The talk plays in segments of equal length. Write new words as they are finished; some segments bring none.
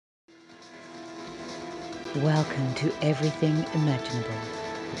Welcome to Everything Imaginable,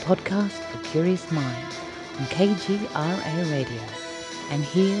 a podcast for curious minds on KGRA Radio. And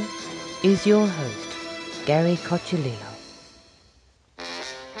here is your host, Gary Cocciolillo.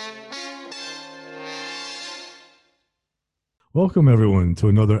 Welcome, everyone, to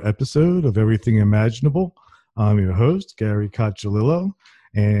another episode of Everything Imaginable. I'm your host, Gary Cocciolillo,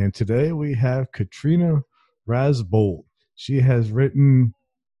 and today we have Katrina Rasbold. She has written,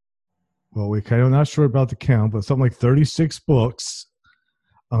 well, we're kind of not sure about the count, but something like 36 books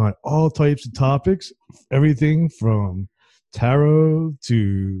on all types of topics, everything from tarot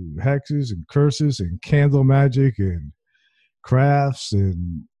to hexes and curses and candle magic and crafts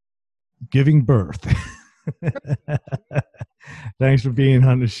and giving birth. Thanks for being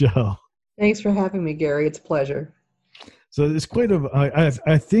on the show. Thanks for having me, Gary. It's a pleasure. So it's quite a.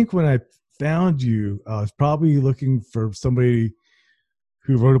 I think when I found you, I was probably looking for somebody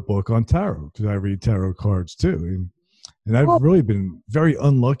who wrote a book on tarot, because I read tarot cards too, and I've really been very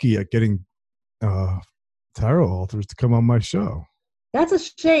unlucky at getting tarot authors to come on my show. That's a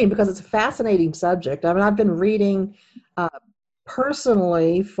shame because it's a fascinating subject. I mean, I've been reading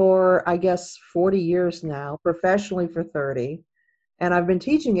personally for, I guess, 40 years now, professionally for 30, and I've been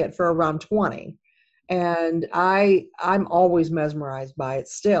teaching it for around 20. And I'm always mesmerized by it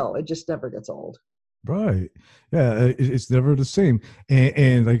still. It just never gets old. Right. Yeah, it's never the same.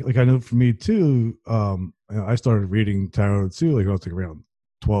 And like I know for me too, I started reading tarot too, like I was like around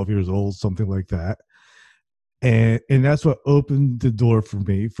 12 years old, something like that. And that's what opened the door for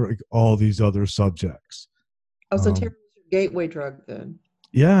me for like all these other subjects. Oh, so tarot is your gateway drug then?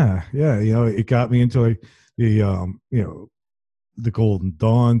 Yeah. You know, it got me into like the the Golden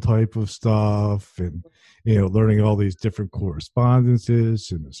Dawn type of stuff, and learning all these different correspondences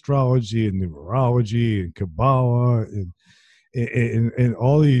and astrology and numerology and Kabbalah and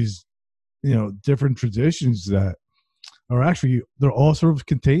all these different traditions that are actually, they're all sort of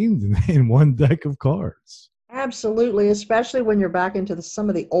contained in one deck of cards. Absolutely, especially when you're back into some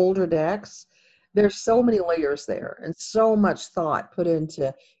of the older decks. There's so many layers there and so much thought put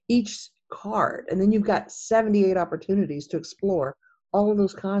into each card. And then you've got 78 opportunities to explore all of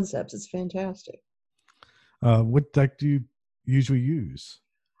those concepts. It's fantastic. What deck do you usually use?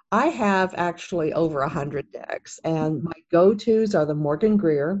 I have actually over 100 decks, and my go-tos are the Morgan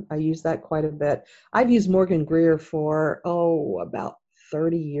Greer. I use that quite a bit. I've used Morgan Greer for, about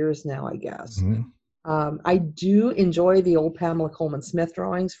 30 years now, I guess. Mm-hmm. I do enjoy the old Pamela Coleman Smith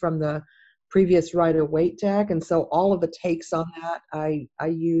drawings from the previous Rider-Waite deck, and so all of the takes on that I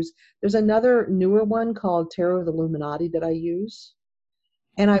use. There's another newer one called Tarot of the Illuminati that I use.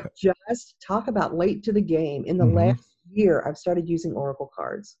 And I've just talk about late to the game. In the last year, I've started using Oracle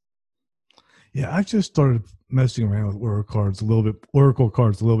cards. Yeah, I've just started messing around with Oracle cards a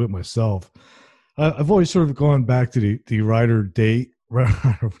little bit myself. I've always sort of gone back to the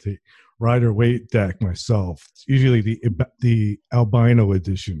Rider-Waite deck myself. It's usually the albino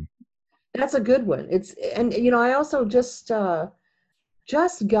edition. That's a good one. I also just got,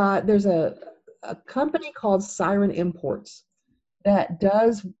 there's a company called Siren Imports that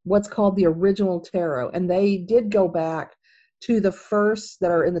does what's called the original tarot, and they did go back to the first that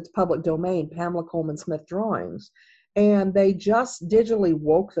are in the public domain, Pamela Coleman Smith drawings, and they just digitally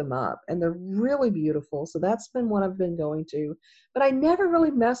woke them up, and they're really beautiful. So that's been what I've been going to, but I never really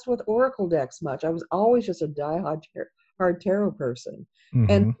messed with Oracle decks much. I was always just a diehard tarot person.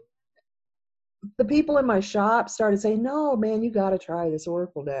 And the people in my shop started saying, no, man, you got to try this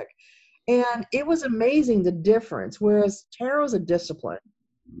Oracle deck. And it was amazing, the difference. Whereas tarot is a discipline,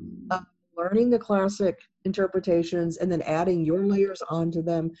 learning the classic interpretations and then adding your layers onto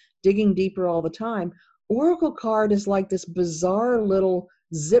them, digging deeper all the time. Oracle card is like this bizarre little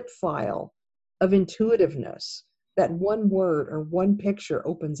zip file of intuitiveness that one word or one picture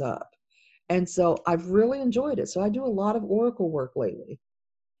opens up. And so I've really enjoyed it. So I do a lot of Oracle work lately.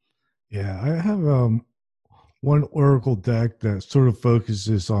 Yeah, I have one Oracle deck that sort of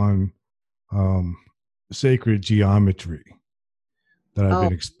focuses on sacred geometry that I've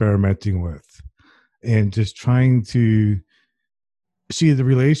been experimenting with, and just trying to see the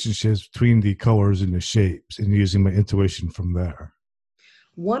relationships between the colors and the shapes and using my intuition from there.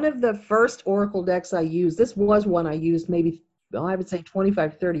 One of the first Oracle decks I used, this was one I used maybe, I would say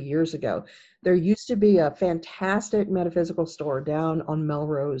 25, 30 years ago. There used to be a fantastic metaphysical store down on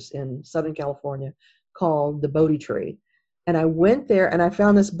Melrose in Southern California called the Bodhi Tree. And I went there and I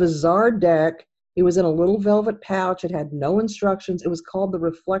found this bizarre deck. It was in a little velvet pouch. It had no instructions. It was called the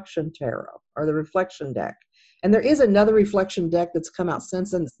Reflection Tarot, or the Reflection deck. And there is another reflection deck that's come out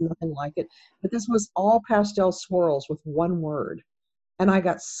since then. It's nothing like it. But this was all pastel swirls with one word. And I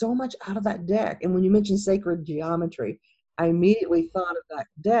got so much out of that deck. And when you mentioned sacred geometry, I immediately thought of that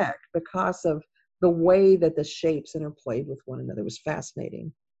deck because of the way that the shapes interplayed with one another. It was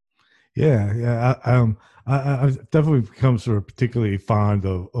fascinating. Yeah, yeah. I've definitely become sort of particularly fond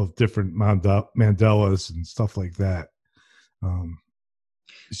of different mandalas and stuff like that. Um,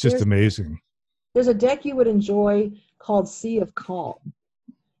 it's just There's amazing. there's a deck you would enjoy called Sea of Calm.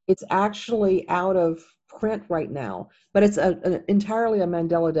 It's actually out of print right now, but it's entirely a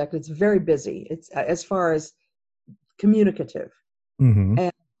Mandela deck. It's very busy. It's as far as communicative, Hmm.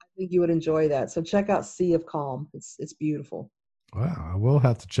 and I think you would enjoy that. So check out Sea of Calm. It's beautiful. Wow, I will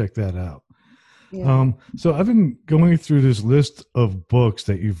have to check that out. Yeah. So I've been going through this list of books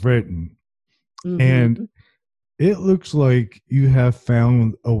that you've written, and Hmm. it looks like you have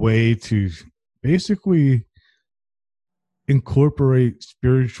found a way to basically incorporate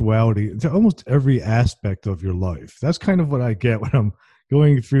spirituality into almost every aspect of your life. That's kind of what I get when I'm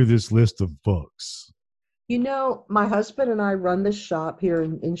going through this list of books. You know, my husband and I run this shop here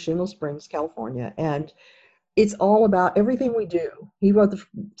in Shingle Springs, California, and it's all about everything we do. He wrote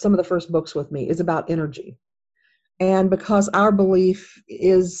some of the first books with me is about energy. And because our belief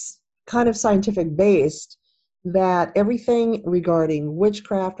is kind of scientific based, that everything regarding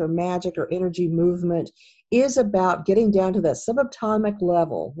witchcraft or magic or energy movement is about getting down to that subatomic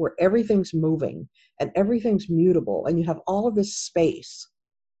level where everything's moving and everything's mutable, and you have all of this space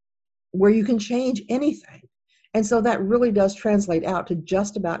where you can change anything. And so that really does translate out to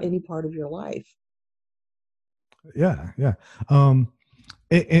just about any part of your life. Yeah, yeah. Um,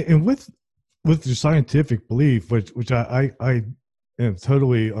 and with the scientific belief, which I am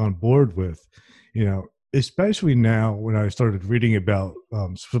totally on board with, you know, especially now when I started reading about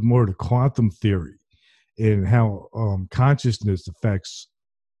some more of the quantum theory and how consciousness affects,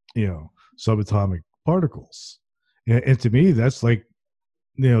 you know, subatomic particles, and to me, that's like,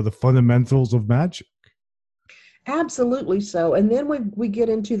 you know, the fundamentals of magic. Absolutely so. And then we get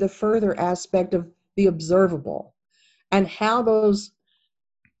into the further aspect of the observable and how those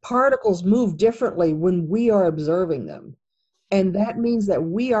particles move differently when we are observing them. And that means that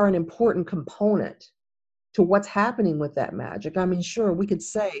we are an important component to what's happening with that magic. I mean, sure, we could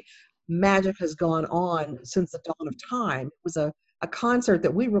say magic has gone on since the dawn of time. It was a concert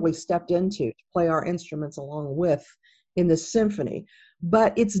that we really stepped into to play our instruments along with in this symphony.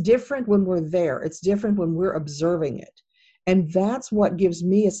 But it's different when we're there. It's different when we're observing it. And that's what gives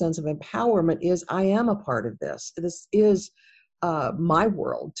me a sense of empowerment is I am a part of this. This is my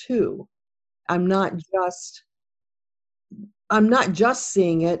world too. I'm not just I'm not just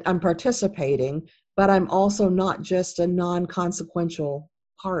seeing it, I'm participating, but I'm also not just a non-consequential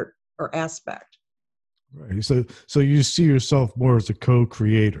part or aspect. Right. So you see yourself more as a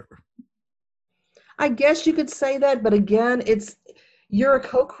co-creator. I guess you could say that, but again, it's you're a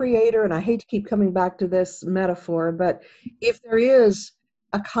co-creator, and I hate to keep coming back to this metaphor, but if there is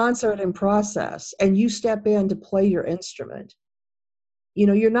a concert in process and you step in to play your instrument, you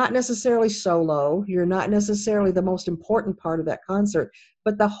know, you're not necessarily solo, you're not necessarily the most important part of that concert,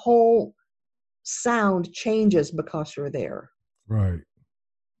 but the whole sound changes because you're there. Right.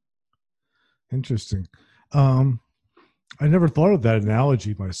 Interesting. Um, I never thought of that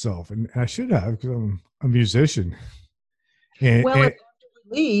analogy myself, and I should have because I'm a musician. And, Well, and and after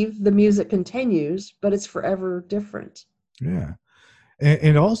we leave, the music continues, but it's forever different. yeah,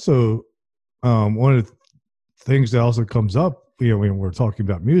 and also one of the things that also comes up, you know, when we're talking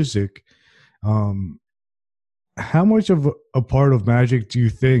about music, um, how much of a part of magic do you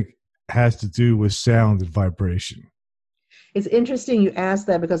think has to do with sound and vibration? It's interesting you ask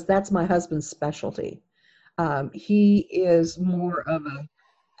that because that's my husband's specialty. He is more of a,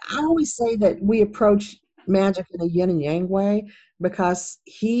 I always say that we approach magic in a yin and yang way because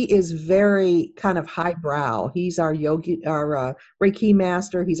he is very kind of highbrow. He's our yogi, our Reiki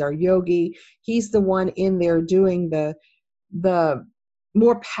master. He's our yogi. He's the one in there doing the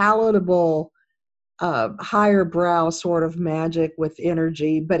more palatable higher brow sort of magic with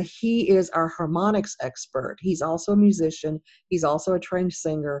energy, but he is our harmonics expert. He's also a musician, he's also a trained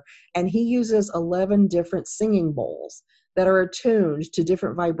singer, and he uses 11 different singing bowls that are attuned to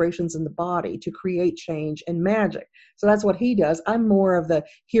different vibrations in the body to create change and magic. So that's what he does. I'm more of the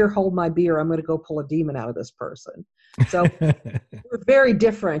here, hold my beer, I'm going to go pull a demon out of this person. So we're very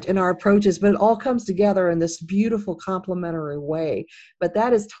different in our approaches, but it all comes together in this beautiful complementary way. But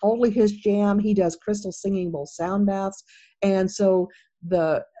that is totally his jam. He does crystal singing bowl sound baths. And so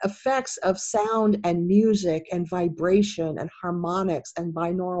the effects of sound and music and vibration and harmonics and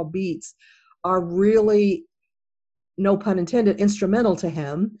binaural beats are really, no pun intended, instrumental to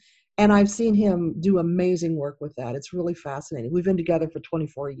him. And I've seen him do amazing work with that. It's really fascinating. We've been together for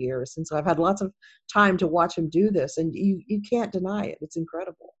 24 years, and so I've had lots of time to watch him do this, and you can't deny it. It's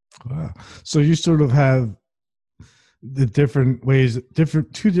incredible. Wow. So you sort of have the different ways,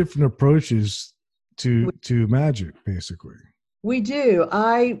 two different approaches to magic, basically. We do.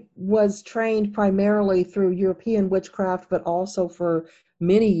 I was trained primarily through European witchcraft, but also for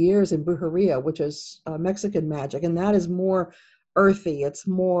many years in brujeria, which is Mexican magic, and that is more earthy. It's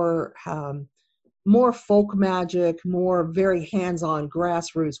more folk magic, more very hands-on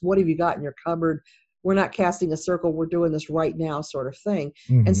grassroots. What have you got in your cupboard? We're not casting a circle. We're doing this right now, sort of thing.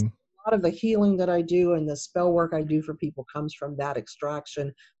 And so a lot of the healing that I do and the spell work I do for people comes from that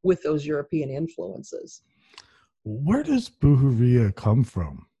extraction with those European influences. Where does brujeria come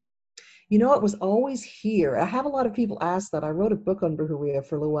from? You know, it was always here. I have a lot of people ask that. I wrote a book on brujeria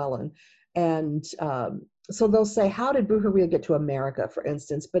for Llewellyn. And so they'll say, how did brujeria get to America, for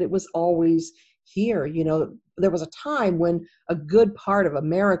instance? But it was always here. You know, there was a time when a good part of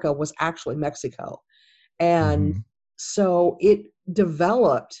America was actually Mexico. And so it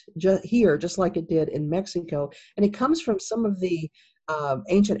developed here, just like it did in Mexico. And it comes from some of the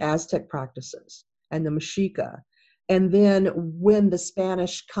ancient Aztec practices and the Mexica. And then when the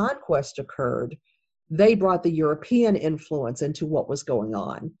Spanish conquest occurred, they brought the European influence into what was going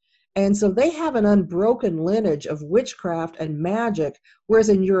on. And so they have an unbroken lineage of witchcraft and magic, whereas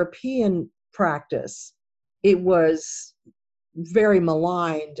in European practice, it was very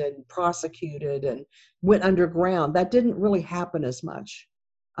maligned and prosecuted and went underground. That didn't really happen as much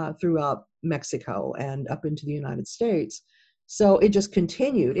throughout Mexico and up into the United States. So it just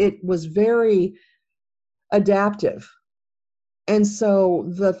continued. It was very adaptive. And so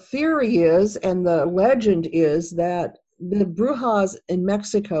the theory is, and the legend is, that the Brujas in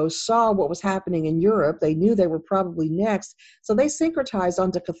Mexico saw what was happening in Europe. They knew they were probably next. So they syncretized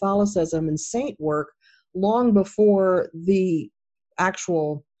onto Catholicism and saint work long before the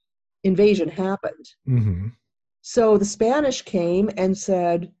actual invasion happened. So the Spanish came and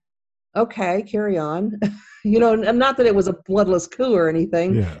said, okay, carry on. You know, not that it was a bloodless coup or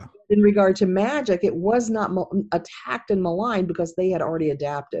anything. Yeah. In regard to magic, it was not attacked and maligned because they had already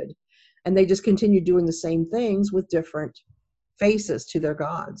adapted. And they just continued doing the same things with different faces to their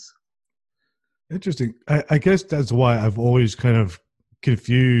gods. Interesting. I guess that's why I've always kind of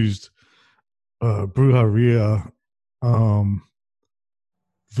confused brujeria,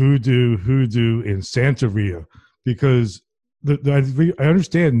 voodoo, hoodoo, and Santeria, because I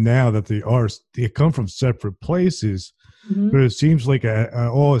understand now that they come from separate places, but it seems like at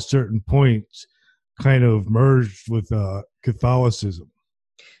all a certain point kind of merged with Catholicism.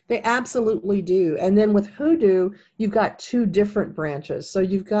 They absolutely do. And then with hoodoo, you've got two different branches. So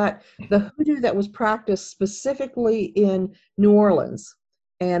you've got the hoodoo that was practiced specifically in New Orleans,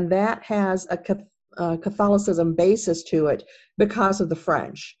 and that has a Catholicism basis to it because of the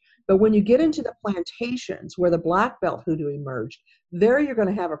French. But when you get into the plantations where the black belt hoodoo emerged, there you're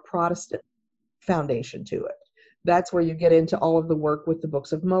going to have a Protestant foundation to it. That's where you get into all of the work with the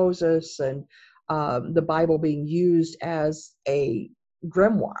books of Moses and the Bible being used as a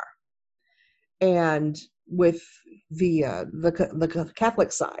grimoire. And with the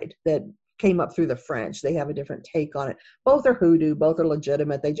Catholic side that came up through the French, they have a different take on it. Both are hoodoo, both are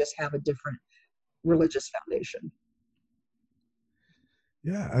legitimate. They just have a different religious foundation.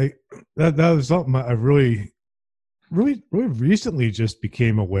 Yeah, that was something I really recently just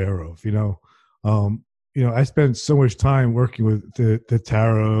became aware of. I spent so much time working with the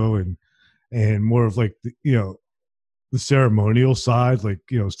tarot and more of like the ceremonial side, like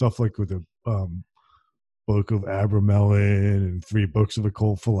stuff like with the Book of Abramelin and 3 books of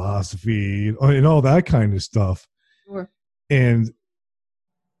occult philosophy and all that kind of stuff. Sure. And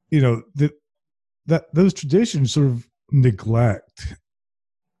that those traditions sort of neglect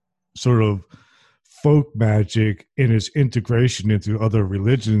sort of folk magic and its integration into other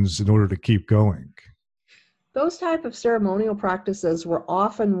religions in order to keep going. Those type of ceremonial practices were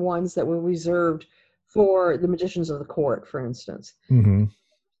often ones that were reserved for the magicians of the court, for instance.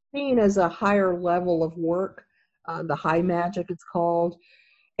 Seen as a higher level of work, the high magic it's called,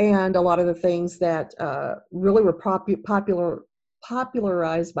 and a lot of the things that really were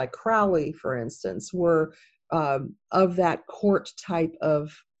popularized by Crowley, for instance, were of that court type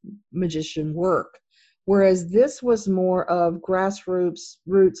of magician work. Whereas this was more of grassroots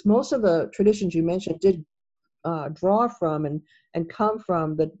roots. Most of the traditions you mentioned did draw from and come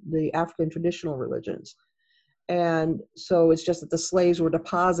from the African traditional religions. And so it's just that the slaves were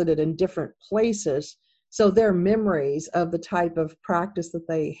deposited in different places So their memories of the type of practice that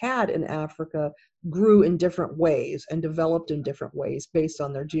they had in Africa grew in different ways and developed in different ways based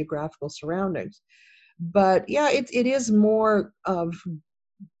on their geographical surroundings. But yeah, it is more of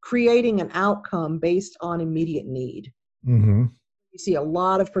creating an outcome based on immediate need. Mm-hmm. You see a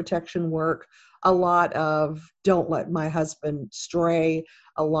lot of protection work, a lot of don't let my husband stray,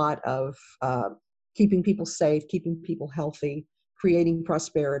 a lot of keeping people safe, keeping people healthy, creating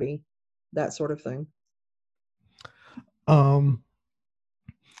prosperity, that sort of thing. Um,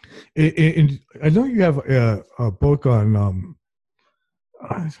 and I know you have a book on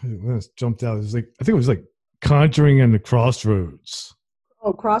it jumped out. It was like, I think it was like Conjuring and the Crossroads.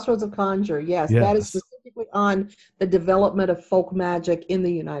 Oh, Crossroads of Conjure. Yes, that is Yes. specifically on the development of folk magic in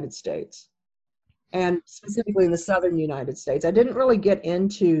the United States, and specifically in the southern United States. I didn't really get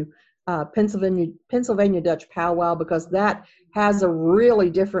into Pennsylvania Dutch powwow because that has a really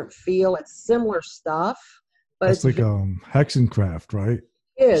different feel. It's similar stuff, but That's like Hexencraft, right?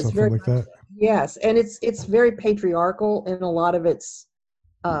 Something very like much that. so. Yes, and it's very patriarchal in a lot of its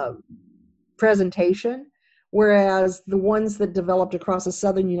uh, presentation, whereas the ones that developed across the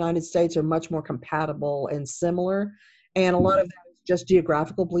southern United States are much more compatible and similar, and a lot of that is just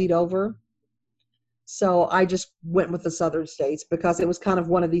geographical bleed over. So I just went with the southern states because it was kind of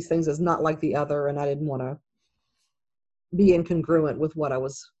one of these things that's not like the other, and I didn't want to be incongruent with what I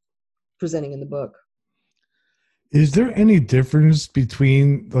was presenting in the book. Is there any difference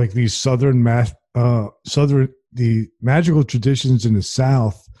between like these the magical traditions in the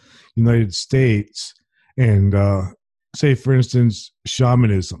South United States and say, for instance,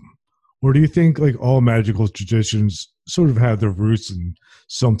 shamanism? Or do you think like all magical traditions sort of have their roots in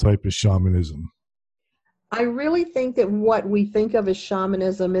some type of shamanism? I really think that what we think of as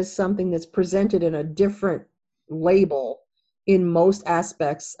shamanism is something that's presented in a different label in most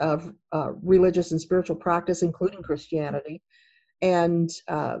aspects of religious and spiritual practice, including Christianity. And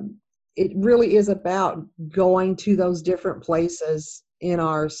it really is about going to those different places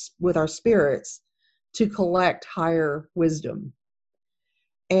with our spirits to collect higher wisdom.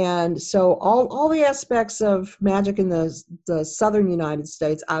 And so all the aspects of magic in the southern United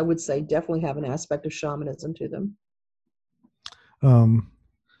States, I would say, definitely have an aspect of shamanism to them. Um,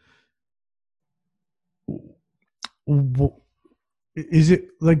 is it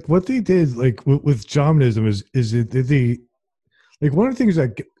like what they did like with shamanism? Is it did they like one of the things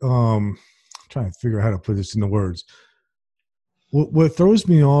that trying to figure out how to put this into words. What throws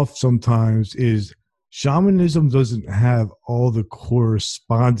me off sometimes is shamanism doesn't have all the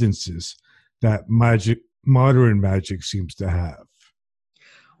correspondences that modern magic seems to have.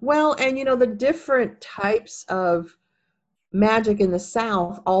 Well, and the different types of magic in the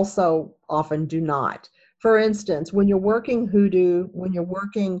South also often do not. For instance, when you're working hoodoo, when you're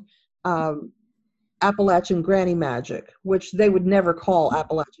working um, Appalachian granny magic, which they would never call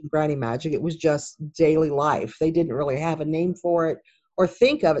Appalachian granny magic. It was just daily life. They didn't really have a name for it or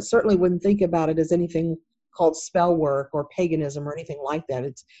think of it. Certainly wouldn't think about it as anything called spell work or paganism or anything like that.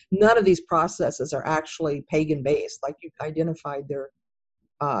 It's none of these processes are actually pagan based, like you identified. They're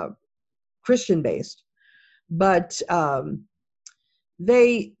Christian based, but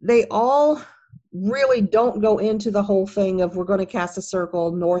they all really don't go into the whole thing of we're going to cast a circle.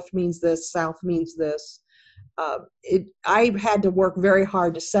 North means this, south means this. I had to work very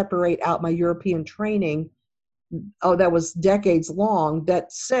hard to separate out my European training. Oh, that was decades long.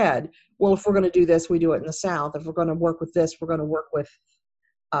 That said, well, if we're going to do this, we do it in the South. If we're going to work with this, we're going to work with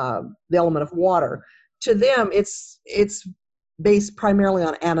the element of water. To them, it's based primarily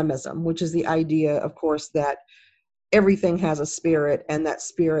on animism, which is the idea, of course, that everything has a spirit and that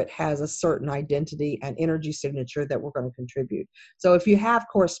spirit has a certain identity and energy signature that we're going to contribute. So if you have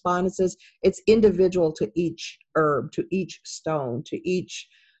correspondences, it's individual to each herb, to each stone, to each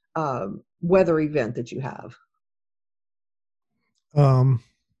weather event that you have.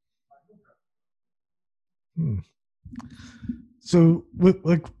 So with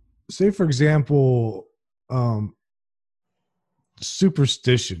like, say for example,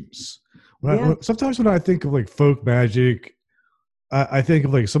 superstitions. Sometimes when I think of like folk magic, I think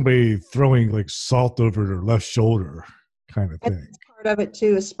of like somebody throwing like salt over their left shoulder kind of thing. That's part of it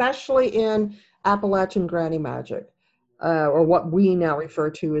too, especially in Appalachian granny magic, or what we now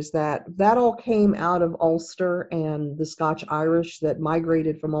refer to as that all came out of Ulster and the Scotch Irish that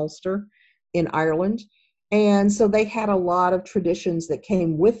migrated from Ulster in Ireland. And so they had a lot of traditions that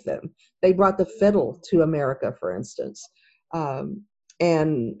came with them. They brought the fiddle to America, for instance,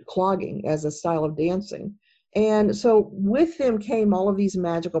 and clogging as a style of dancing. And so with them came all of these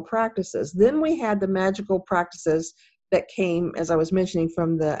magical practices. Then we had the magical practices that came, as I was mentioning,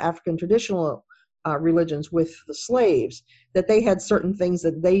 from the African traditional religions with the slaves, that they had certain things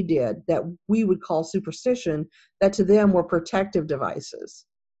that they did that we would call superstition, that to them were protective devices.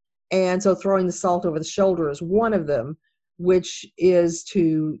 And so throwing the salt over the shoulder is one of them, which is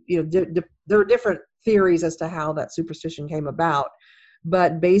to, there are different theories as to how that superstition came about,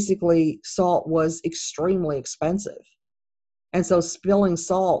 but basically salt was extremely expensive. And so spilling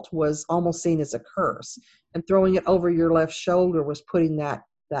salt was almost seen as a curse, and throwing it over your left shoulder was putting that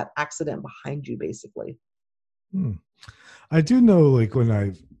accident behind you, basically. I do know, like when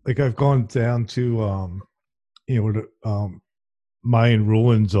I've gone down to where the Mayan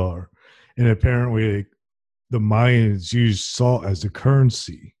ruins are, and apparently the Mayans used salt as a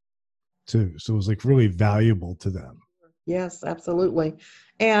currency too, so it was like really valuable to them. Yes, absolutely.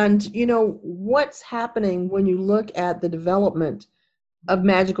 And what's happening when you look at the development of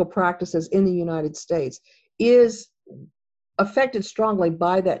magical practices in the United States is affected strongly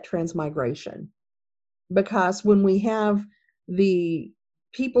by that transmigration. Because when we have the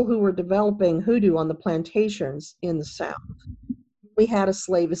people who were developing hoodoo on the plantations in the South, we had a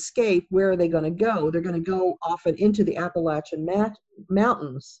slave escape. Where are they going to go? They're going to go often into the Appalachian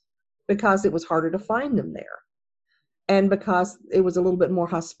Mountains because it was harder to find them there, and because it was a little bit more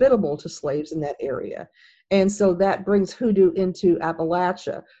hospitable to slaves in that area. And so that brings hoodoo into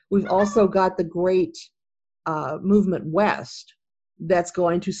Appalachia. We've also got the great movement west that's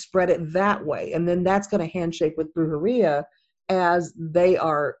going to spread it that way. And then that's going to handshake with Brujeria as they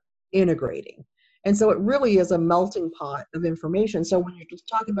are integrating. And so it really is a melting pot of information. So when you're just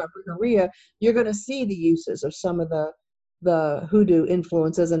talking about Brujeria, you're going to see the uses of some of the hoodoo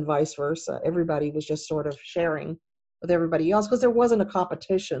influences and vice versa. Everybody was just sort of sharing with everybody else because there wasn't a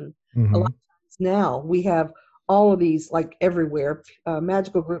competition. Mm-hmm. A lot of times now we have all of these, like everywhere,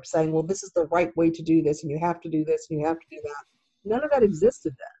 magical groups saying, well, this is the right way to do this, and you have to do this, and you have to do that. None of that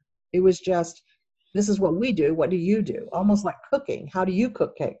existed then. It was just, this is what we do. What do you do? Almost like cooking. How do you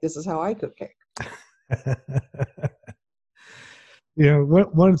cook cake? This is how I cook cake. One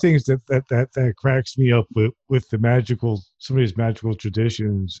of the things that cracks me up with some of these magical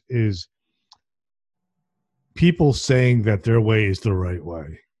traditions is people saying that their way is the right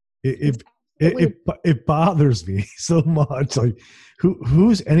way. It bothers me so much. Like,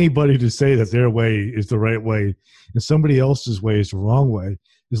 who's anybody to say that their way is the right way and somebody else's way is the wrong way,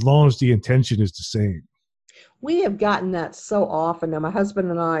 as long as the intention is the same? We have gotten that so often. Now, my husband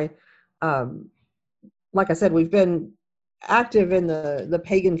and I, like I said, we've been active in the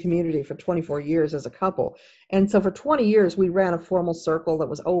pagan community for 24 years as a couple. And so for 20 years, we ran a formal circle that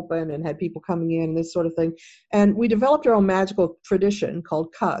was open and had people coming in, this sort of thing. And we developed our own magical tradition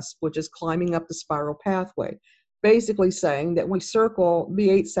called Cusp, which is climbing up the spiral pathway, basically saying that we circle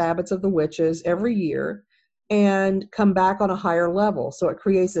the 8 Sabbats of the witches every year and come back on a higher level. So it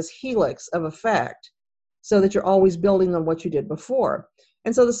creates this helix of effect so that you're always building on what you did before.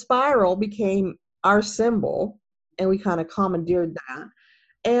 And so the spiral became our symbol, and we kind of commandeered that.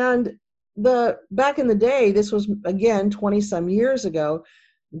 And back in the day, this was, again, 20 some years ago,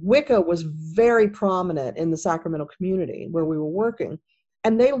 Wicca was very prominent in the Sacramento community where we were working,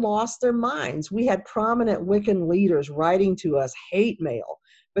 and they lost their minds. We had prominent Wiccan leaders writing to us hate mail,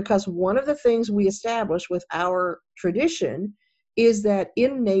 because one of the things we established with our tradition is that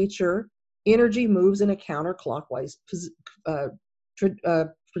in nature, energy moves in a counterclockwise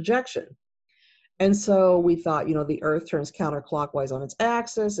projection. And so we thought, the earth turns counterclockwise on its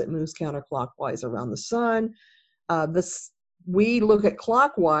axis. It moves counterclockwise around the sun. We look at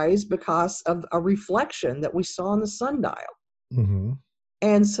clockwise because of a reflection that we saw on the sundial. Mm-hmm.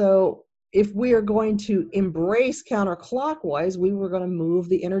 And so if we are going to embrace counterclockwise, we were going to move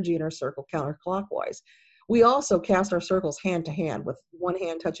the energy in our circle counterclockwise. We also cast our circles hand to hand, with one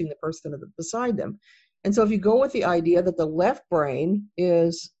hand touching the person beside them. And so if you go with the idea that the left brain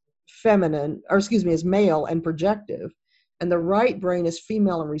is male and projective, and the right brain is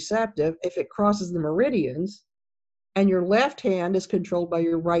female and receptive, if it crosses the meridians and your left hand is controlled by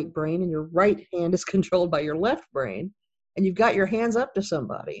your right brain and your right hand is controlled by your left brain, and you've got your hands up to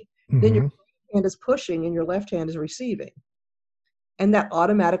somebody, Mm-hmm. then your right hand is pushing and your left hand is receiving. And that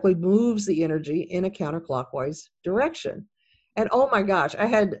automatically moves the energy in a counterclockwise direction. And oh my gosh, I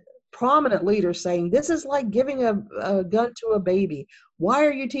had prominent leaders saying, this is like giving a gun to a baby. Why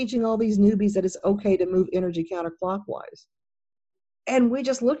are you teaching all these newbies that it's okay to move energy counterclockwise? And we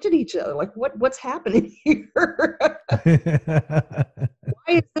just looked at each other like, what's happening here? Why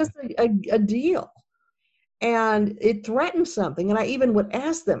is this a deal? And it threatened something. And I even would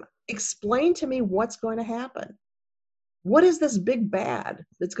ask them, explain to me what's going to happen. What is this big bad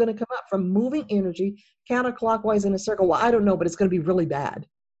that's going to come up from moving energy counterclockwise in a circle? Well, I don't know, but it's going to be really bad.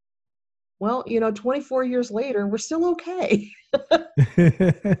 Well, 24 years later, we're still okay. But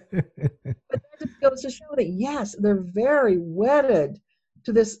that just goes to show that, yes, they're very wedded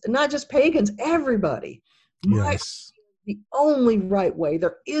to this, not just pagans, everybody. My Yes. the only right way.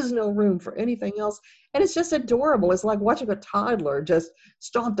 There is no room for anything else. And it's just adorable. It's like watching a toddler just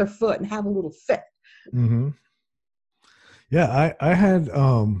stomp their foot and have a little fit. Hmm. Yeah, I had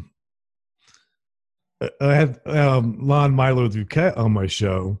Lon Milo Duquette on my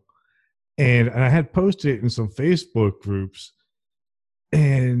show, and I had posted it in some Facebook groups,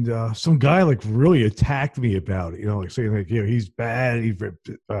 and some guy like really attacked me about it, like saying like, he's bad, he ripped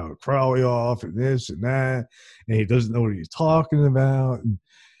Crowley off and this and that, and he doesn't know what he's talking about.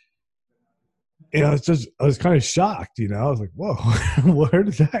 And I was kind of shocked, I was like, whoa, where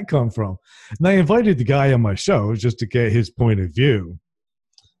did that come from? And I invited the guy on my show just to get his point of view.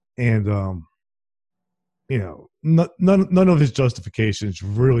 And, none of his justifications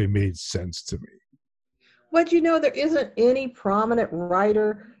really made sense to me. But there isn't any prominent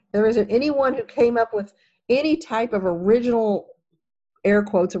writer, there isn't anyone who came up with any type of original, air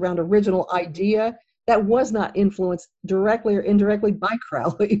quotes around original idea, that was not influenced directly or indirectly by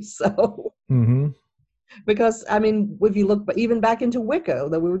Crowley. So, Mm-hmm. because if you look even back into Wicca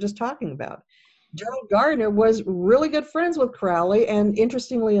that we were just talking about, Gerald Gardner was really good friends with Crowley, and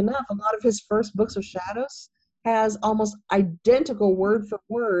interestingly enough, a lot of his first books of shadows has almost identical word for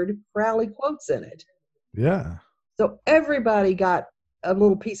word Crowley quotes in it. Yeah. So everybody got a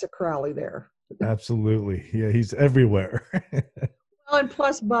little piece of Crowley there. Absolutely. Yeah, he's everywhere. Well, and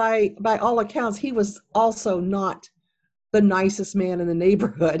plus, by all accounts, he was also not the nicest man in the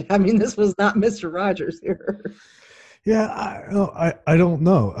neighborhood. This was not Mr. Rogers here. Yeah, I don't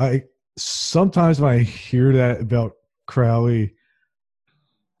know. I sometimes when I hear that about Crowley,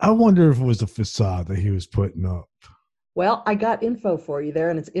 I wonder if it was a facade that he was putting up. Well, I got info for you there,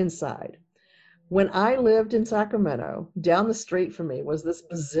 and it's inside. When I lived in Sacramento, down the street from me was this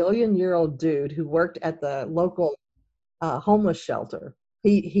bazillion-year-old dude who worked at the local homeless shelter.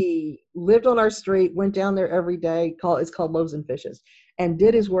 He lived on our street, went down there every day. It's called Loaves and Fishes, and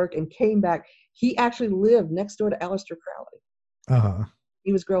did his work and came back. He actually lived next door to Aleister Crowley. Uh-huh.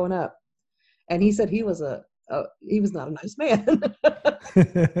 He was growing up, and he said he was he was not a nice man.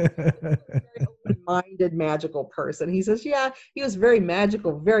 Very open-minded, magical person. He says, yeah, he was very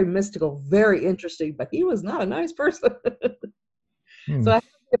magical, very mystical, very interesting, but he was not a nice person. So I have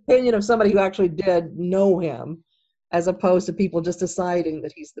the opinion of somebody who actually did know him, as opposed to people just deciding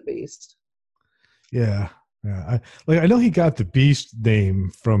that he's the beast. Yeah. Yeah. I know he got the Beast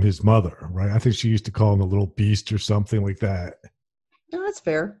name from his mother, right? I think she used to call him a little beast or something like that. No, that's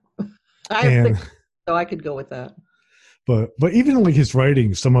fair. So I could go with that. But even like his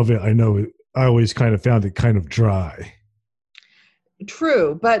writing, some of it I always kind of found it kind of dry.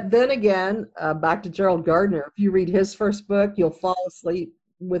 True, but then again, back to Gerald Gardner. If you read his first book, you'll fall asleep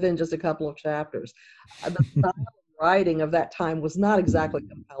within just a couple of chapters. The style of writing of that time was not exactly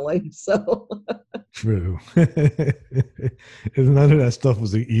compelling. So True. And none of that stuff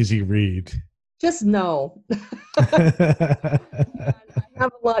was an easy read. just no. I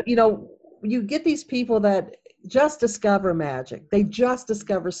have a lot. You get these people that just discover magic. They just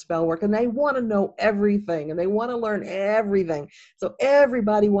discover spell work, and they want to know everything, and they want to learn everything. So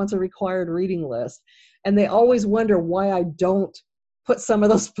everybody wants a required reading list, and they always wonder why I don't put some of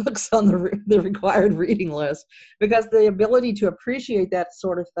those books on the required reading list, because the ability to appreciate that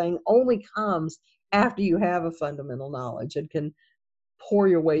sort of thing only comes after you have a fundamental knowledge and can pour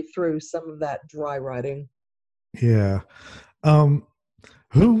your way through some of that dry writing. Yeah.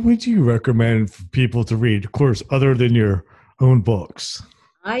 Who would you recommend for people to read, of course, other than your own books?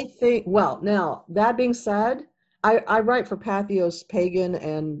 I think, well, now, that being said, I write for Patheos Pagan,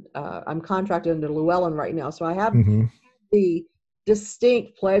 and I'm contracted into Llewellyn right now. So I have Mm-hmm. the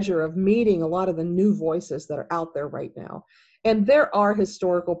distinct pleasure of meeting a lot of the new voices that are out there right now. And there are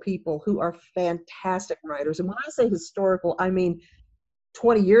historical people who are fantastic writers. And when I say historical, I mean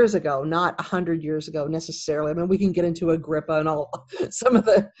 20 years ago, not 100 years ago necessarily. I mean, we can get into Agrippa and all some of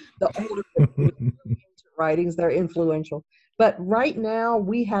the older writings that are influential. But right now,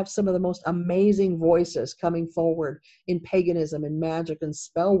 we have some of the most amazing voices coming forward in paganism and magic and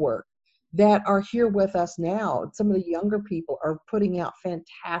spell work that are here with us now. Some of the younger people are putting out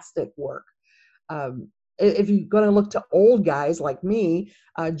fantastic work. If you're going to look to old guys like me,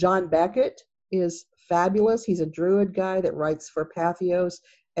 John Beckett is fabulous. He's a druid guy that writes for Patheos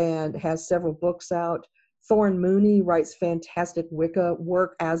and has several books out. Thorne Mooney writes fantastic Wicca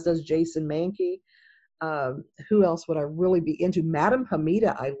work, as does Jason Mankey. Who else would I really be into? Madame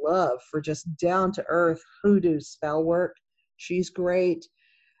Hamida I love for just down-to-earth hoodoo spell work. She's great.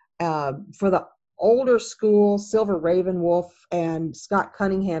 For the older school, Silver Ravenwolf and Scott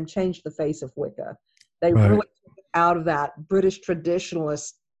Cunningham changed the face of Wicca. They Right. really took it out of that British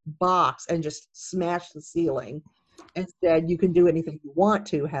traditionalist box and just smashed the ceiling and said, you can do anything you want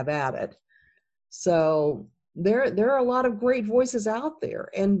to, have at it. So there are a lot of great voices out there.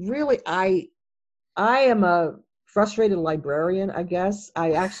 And really, I am a frustrated librarian, I guess.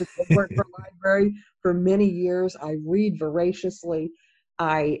 I actually worked for a library for many years. I read voraciously.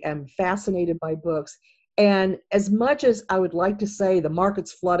 I am fascinated by books. And as much as I would like to say the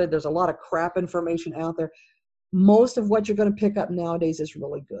market's flooded, there's a lot of crap information out there, most of what you're going to pick up nowadays is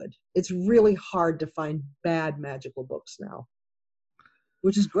really good. It's really hard to find bad magical books now,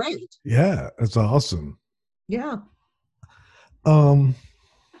 which is great. Yeah, that's awesome. Yeah. Um,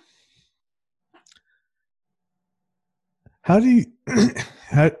 how do you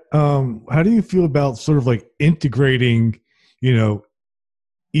how do you feel about sort of like integrating, you know,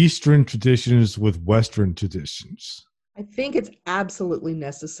 Eastern traditions with Western traditions? I think it's absolutely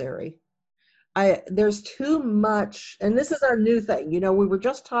necessary. There's too much, and this is our new thing. You know, we were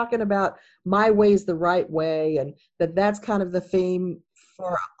just talking about my way is the right way, and that's kind of the theme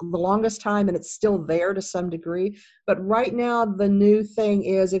for the longest time, and it's still there to some degree. But right now, the new thing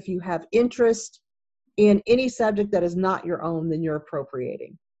is if you have interest in any subject that is not your own, then you're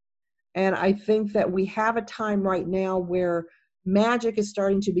appropriating. And I think that we have a time right now where magic is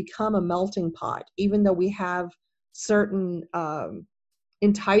starting to become a melting pot, even though we have certain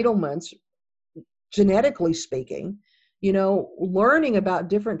entitlements, genetically speaking. You know, learning about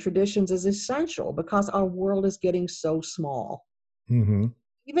different traditions is essential because our world is getting so small. Mm-hmm.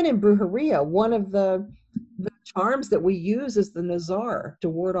 Even in Brujeria, one of the charms that we use is the Nazar to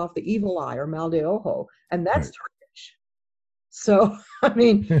ward off the evil eye or mal de ojo, and that's Right. Turkish. So, I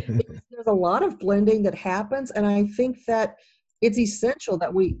mean, there's a lot of blending that happens, and I think that it's essential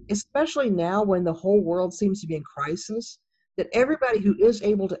that we, especially now when the whole world seems to be in crisis, that everybody who is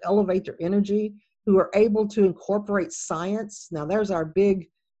able to elevate their energy, who are able to incorporate science, now there's our big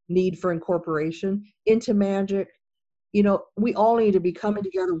need for incorporation into magic. You know, we all need to be coming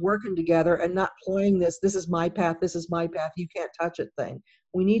together, working together, and not playing this is my path, this is my path, you can't touch it thing.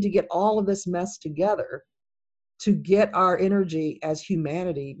 We need to get all of this mess together to get our energy as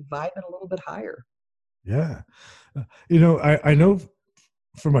humanity vibing a little bit higher. Yeah. You know, I know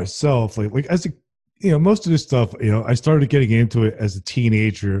for myself, like as a, you know, most of this stuff, you know, I started getting into it as a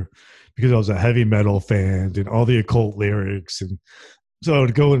teenager because I was a heavy metal fan and all the occult lyrics. And so I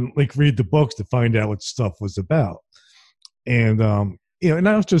would go and like read the books to find out what stuff was about. And, you know, and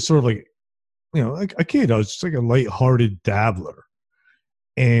I was just sort of like, you know, like a kid, I was just like a lighthearted dabbler.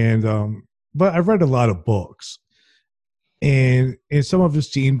 And, but I read a lot of books. And some of it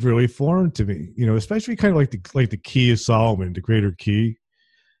seemed really foreign to me, you know, especially kind of like the Key of Solomon, the Greater Key.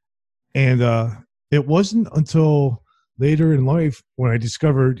 And it wasn't until later in life when I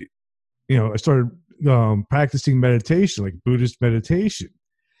discovered, you know, I started practicing meditation, like Buddhist meditation.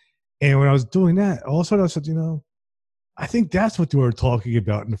 And when I was doing that, all of a sudden I said, you know, I think that's what they were talking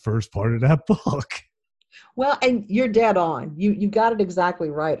about in the first part of that book. Well, and you're dead on. You got it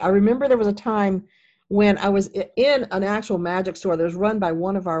exactly right. I remember there was a time when I was in an actual magic store that was run by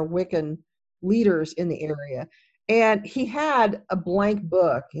one of our Wiccan leaders in the area. And he had a blank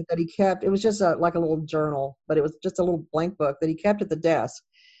book that he kept. It was just like a little journal, but it was just a little blank book that he kept at the desk.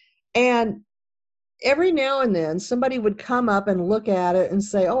 And every now and then somebody would come up and look at it and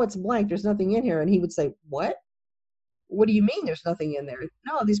say, oh, it's blank, there's nothing in here. And he would say, what do you mean there's nothing in there?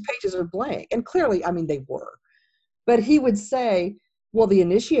 No, these pages are blank. And clearly, I mean, they were. But he would say, well, the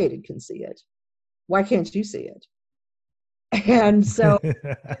initiated can see it. Why can't you see it? And so it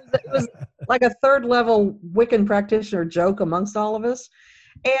was like a third level Wiccan practitioner joke amongst all of us.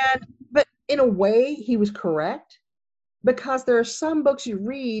 But in a way, he was correct, because there are some books you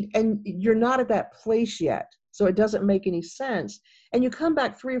read and you're not at that place yet. So it doesn't make any sense. And you come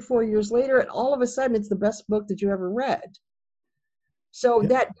back 3 or 4 years later and all of a sudden it's the best book that you ever read. So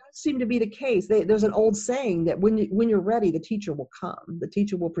that does seem to be the case. There's an old saying that when you're ready, the teacher will come. The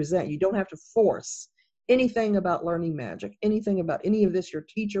teacher will present. You don't have to force anything about learning magic, anything about any of this. Your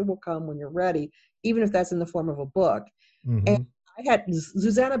teacher will come when you're ready, even if that's in the form of a book. Mm-hmm. And I had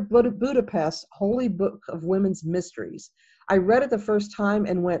Susanna Budapest's Holy Book of Women's Mysteries. I read it the first time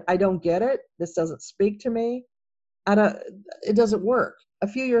and went, I don't get it. This doesn't speak to me. It doesn't work. A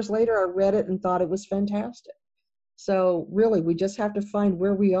few years later, I read it and thought it was fantastic. So really, we just have to find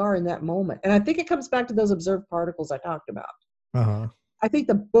where we are in that moment. And I think it comes back to those observed particles I talked about. Uh-huh. I think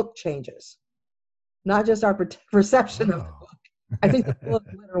the book changes, not just our perception of the book. I think the book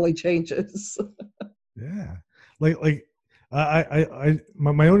literally changes. Yeah. Like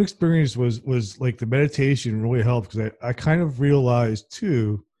My own experience was like the meditation really helped because I kind of realized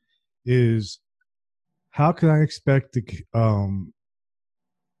too is how can I expect to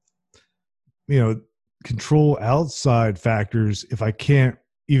you know control outside factors if I can't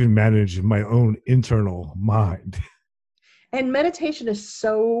even manage my own internal mind. And meditation is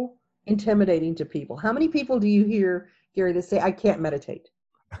so intimidating to people. How many people do you hear, Gary, that say, I can't meditate?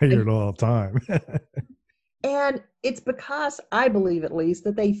 I hear it all the time. And it's because, I believe at least,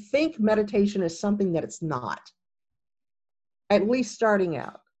 that they think meditation is something that it's not, at least starting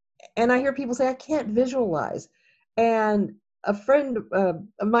out. And I hear people say, I can't visualize. And a friend of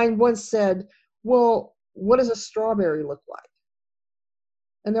mine once said, well, what does a strawberry look like?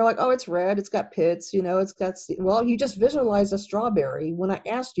 And they're like, oh, it's red, it's got pits, it's got, well, you just visualized a strawberry when I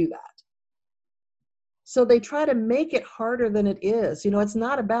asked you that. So they try to make it harder than it is. It's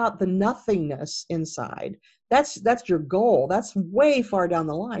not about the nothingness inside. That's your goal. That's way far down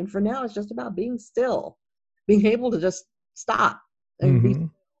the line. For now, it's just about being still, being able to just stop and be.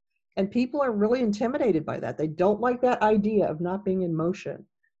 And people are really intimidated by that. They don't like that idea of not being in motion.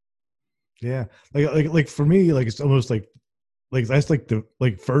 Yeah, like for me, like it's almost like that's like the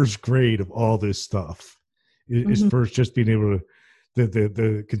first grade of all this stuff is first just being able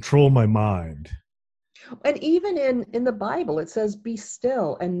to control my mind. And even in the Bible, it says, be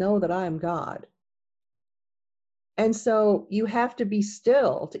still and know that I am God. And so you have to be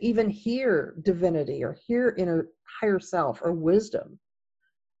still to even hear divinity or hear inner higher self or wisdom.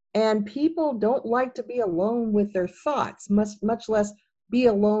 And people don't like to be alone with their thoughts, much less be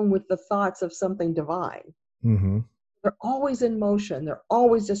alone with the thoughts of something divine. They're always in motion. They're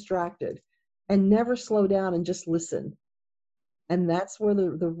always distracted and never slow down and just listen. And that's where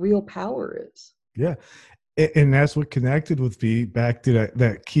the real power is. Yeah. And that's what connected with me back to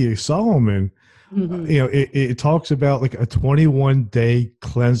that Key of Solomon. It talks about like a 21-day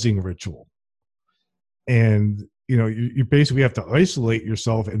cleansing ritual. And, you basically have to isolate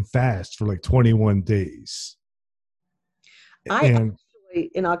yourself and fast for like 21 days. Actually,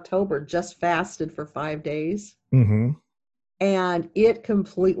 in October, just fasted for 5 days. And it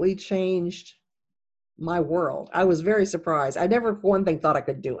completely changed my world. I was very surprised. I never, for one thing, thought I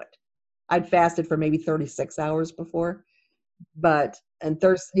could do it. I'd fasted for maybe 36 hours before, I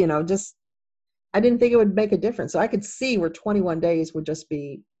didn't think it would make a difference. So I could see where 21 days would just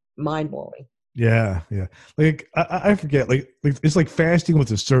be mind-blowing. Yeah. Like I forget, like it's like fasting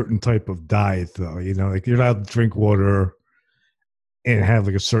with a certain type of diet, though. Like you're allowed to drink water and have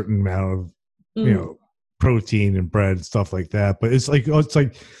like a certain amount of protein and bread and stuff like that. But it's like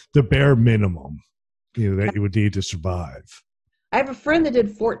the bare minimum, that you would need to survive. I have a friend that did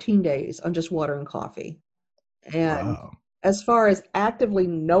 14 days on just water and coffee. And as far as actively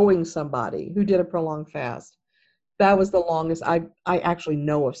knowing somebody who did a prolonged fast, that was the longest I actually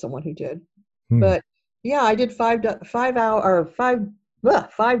know of someone who did. But yeah, I did 5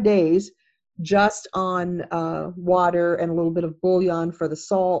 days just on water and a little bit of bouillon for the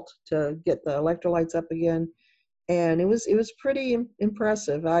salt to get the electrolytes up again. And it was pretty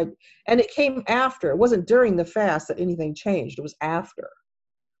impressive. And it came after. It wasn't during the fast that anything changed. It was after.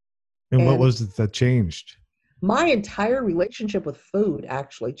 And what was it that changed? My entire relationship with food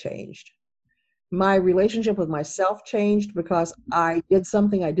actually changed. My relationship with myself changed because I did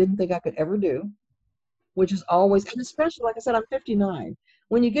something I didn't think I could ever do, which is always, and especially, like I said, I'm 59.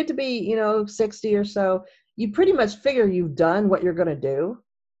 When you get to be, 60 or so, you pretty much figure you've done what you're going to do.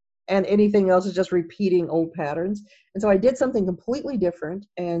 And anything else is just repeating old patterns. And so I did something completely different.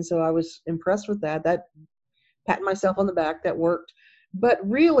 And so I was impressed with that. That patting myself on the back, that worked. But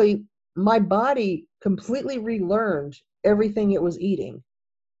really, my body completely relearned everything it was eating.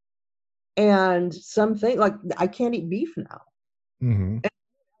 And something like I can't eat beef now. I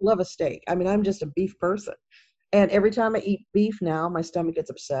love a steak. I mean, I'm just a beef person. And every time I eat beef now, my stomach gets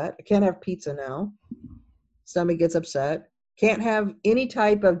upset. I can't have pizza now. Stomach gets upset. Can't have any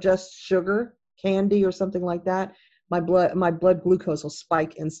type of just sugar, candy, or something like that. My blood glucose will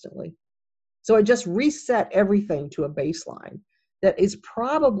spike instantly. So I just reset everything to a baseline. That is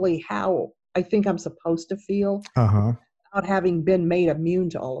probably how I think I'm supposed to feel without having been made immune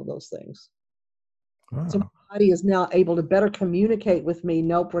to all of those things. So my body is now able to better communicate with me.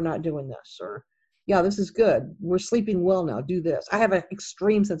 Nope, we're not doing this. Or, yeah, this is good. We're sleeping well now. Do this. I have an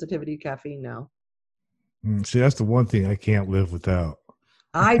extreme sensitivity to caffeine now. See, that's the one thing I can't live without.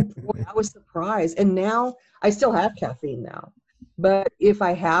 I was surprised. And now I still have caffeine now. But if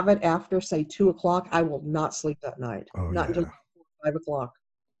I have it after, say, 2 o'clock, I will not sleep that night. Not until 5 o'clock.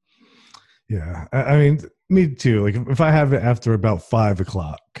 Yeah. I mean, me too. Like if I have it after about 5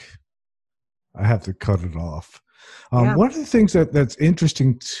 o'clock, I have to cut it off. Yeah. One of the things that's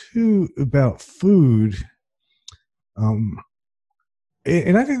interesting too about food, um,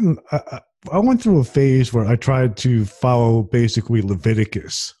 and I didn't. I went through a phase where I tried to follow basically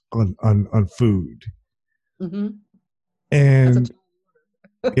Leviticus on food, Hmm. That's a and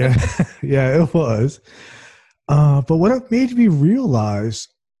yeah, yeah, it was. But what it made me realize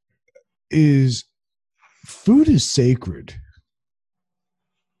is food is sacred.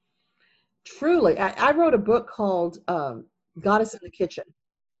 truly. I wrote a book called Goddess in the Kitchen,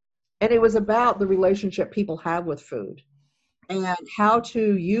 and it was about the relationship people have with food and how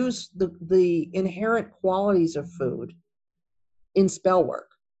to use the inherent qualities of food in spell work.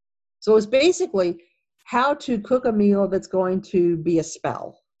 So it's basically how to cook a meal that's going to be a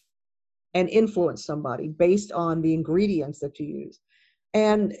spell and influence somebody based on the ingredients that you use.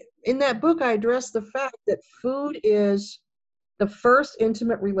 And in that book, I address the fact that food is the first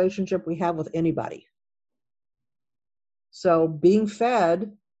intimate relationship we have with anybody. So being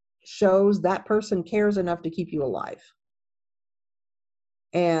fed shows that person cares enough to keep you alive.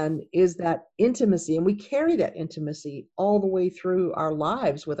 And is that intimacy, and we carry that intimacy all the way through our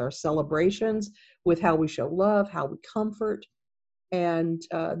lives with our celebrations, with how we show love, how we comfort. And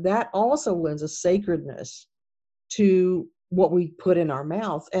that also lends a sacredness to what we put in our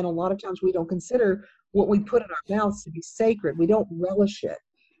mouths. And a lot of times we don't consider what we put in our mouths to be sacred. We don't relish it.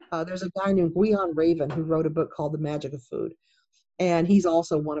 There's a guy named Guion Raven who wrote a book called The Magic of Food. And he's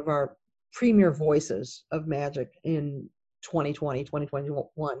also one of our premier voices of magic in 2020,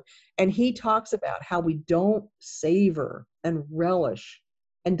 2021. And he talks about how we don't savor and relish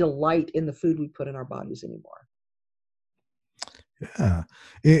and delight in the food we put in our bodies anymore. Yeah.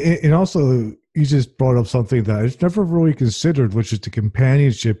 And also, you just brought up something that I've never really considered, which is the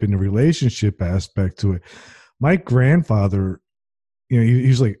companionship and the relationship aspect to it. My grandfather,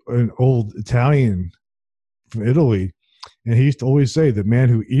 he's like an old Italian from Italy, and he used to always say, "The man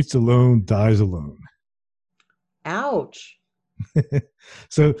who eats alone dies alone." Ouch.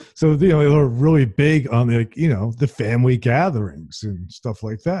 So they were really big on the family gatherings and stuff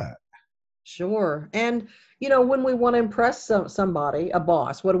like that. Sure. And, when we want to impress somebody, a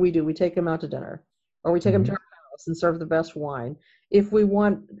boss, what do? We take them out to dinner, or we take them to Mhm. our house and serve the best wine. If we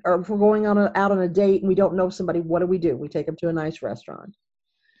want, or if we're going out on a date and we don't know somebody, what do? We take them to a nice restaurant.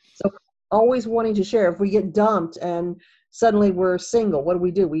 So always wanting to share. If we get dumped and suddenly we're single, what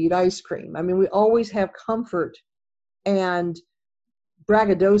do? We eat ice cream. I mean, we always have comfort and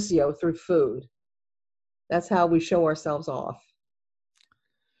braggadocio through food. That's how we show ourselves off.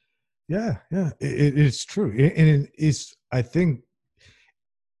 Yeah, yeah, it's true, and it's. I think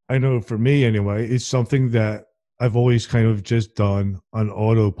I know for me anyway, it's something that I've always kind of just done on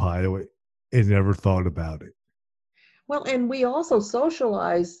autopilot and never thought about it. Well, and we also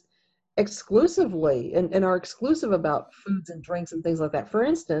socialize exclusively and are exclusive about foods and drinks and things like that. For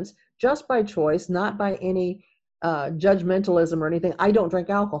instance, just by choice, not by any judgmentalism or anything, I don't drink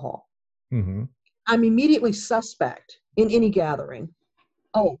alcohol. Hmm. I'm immediately suspect in any gathering.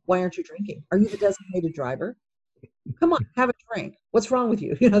 Oh, why aren't you drinking? Are you the designated driver? Come on, have a drink. What's wrong with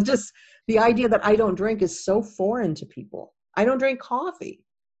you? Just the idea that I don't drink is so foreign to people. I don't drink coffee,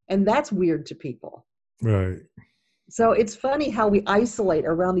 and that's weird to people. Right. So it's funny how we isolate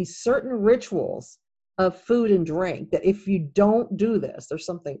around these certain rituals of food and drink that if you don't do this, there's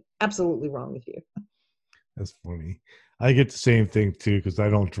something absolutely wrong with you. That's funny. I get the same thing too because I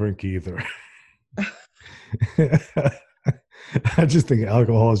don't drink either. I just think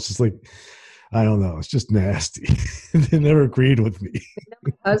alcohol is just like, I don't know, it's just nasty. They never agreed with me.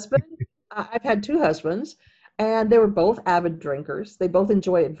 Husband, I've had two husbands, and they were both avid drinkers. They both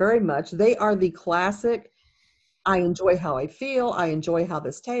enjoy it very much. They are the classic, I enjoy how I feel. I enjoy how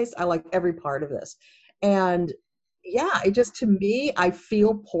this tastes. I like every part of this. And yeah, it just, to me, I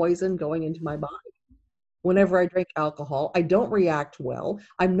feel poison going into my body. Whenever I drink alcohol, I don't react well.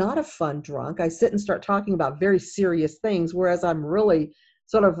 I'm not a fun drunk. I sit and start talking about very serious things, whereas I'm really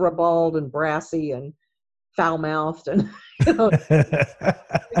sort of ribald and brassy and foul-mouthed. And, you know,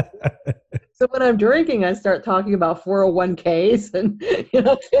 so when I'm drinking, I start talking about 401ks and,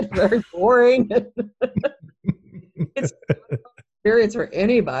 it's very boring. It's not a experience for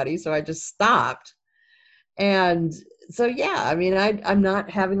anybody. So I just stopped. And so, yeah, I mean, I'm not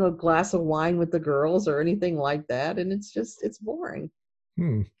having a glass of wine with the girls or anything like that. And it's boring.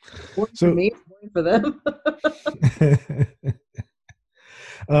 Hmm. Boring for So, me, it's boring for them.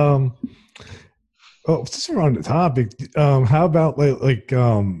 um, since we're on the topic, how about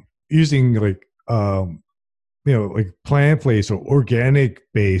using like plant-based or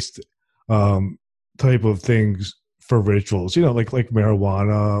organic-based type of things for rituals? Like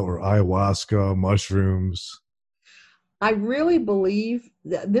marijuana or ayahuasca, mushrooms. I really believe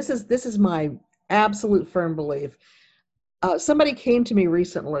that this is my absolute firm belief. Somebody came to me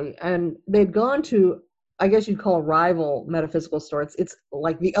recently, and they'd gone to, I guess you'd call a rival metaphysical store. It's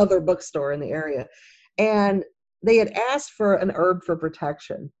like the other bookstore in the area, and they had asked for an herb for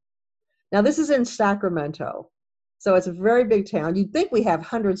protection. Now, this is in Sacramento, so it's a very big town. You'd think we have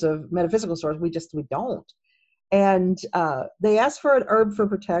hundreds of metaphysical stores. We don't. And they asked for an herb for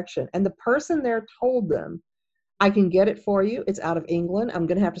protection, and the person there told them, "I can get it for you. It's out of England. I'm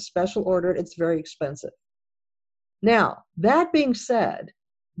going to have to special order it. It's very expensive." Now, that being said,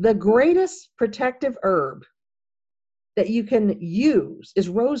 the greatest protective herb that you can use is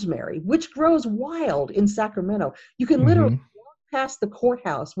rosemary, which grows wild in Sacramento. You can literally Mm-hmm. walk past the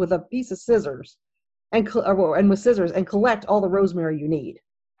courthouse with a piece of scissors and with scissors and collect all the rosemary you need.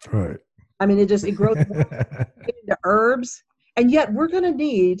 Right. I mean, it grows into herbs, and yet we're going to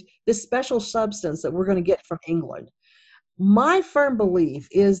need this special substance that we're going to get from England. My firm belief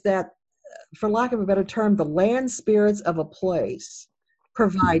is that, for lack of a better term, the land spirits of a place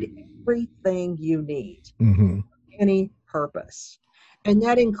provide everything you need, Mm-hmm. any purpose. And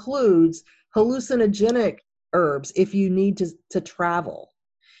that includes hallucinogenic herbs if you need to travel.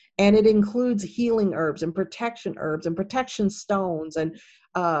 And it includes healing herbs and protection stones and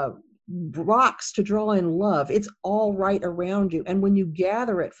uh, rocks to draw in love. It's all right around you. And when you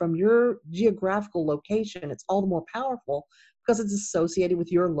gather it from your geographical location, it's all the more powerful because it's associated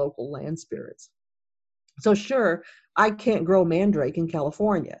with your local land spirits. So sure, I can't grow mandrake in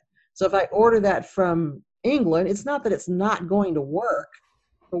California. So if I order that from England, it's not that it's not going to work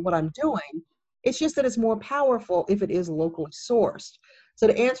for what I'm doing. It's just that it's more powerful if it is locally sourced. So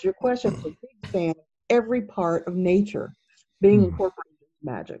to answer your question, I'm a big fan of every part of nature being Hmm. incorporated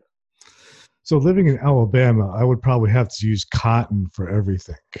into magic. So living in Alabama, I would probably have to use cotton for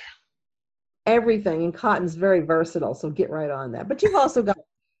everything. Everything, and cotton's very versatile, so get right on that. But you've also got,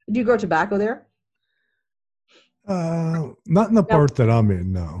 do you grow tobacco there? Not in the Now, part that I'm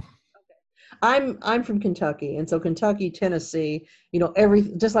in, no. I'm from Kentucky, and so Kentucky, Tennessee, every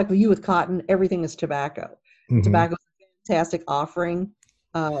just like you with cotton, everything is tobacco. And Mm-hmm. tobacco is a fantastic offering,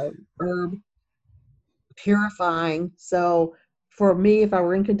 uh, herb, purifying. So for me, if I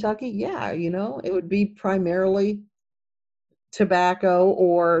were in Kentucky, yeah, it would be primarily tobacco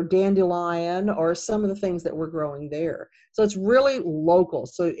or dandelion or some of the things that we're growing there. So it's really local.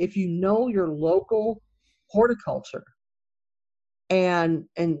 So if you know your local horticulture and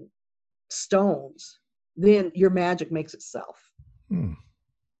stones, then your magic makes itself. Hmm.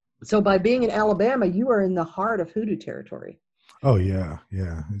 So by being in Alabama, you are in the heart of hoodoo territory. Oh yeah,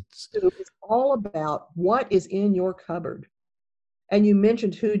 yeah. It's Hoodoo is all about what is in your cupboard. And you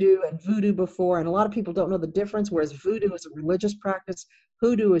mentioned hoodoo and voodoo before, and a lot of people don't know the difference, whereas voodoo is a religious practice,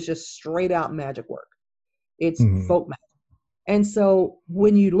 hoodoo is just straight out magic work. It's mhm. folk magic. And so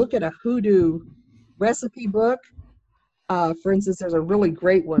when you look at a hoodoo recipe book, for instance, there's a really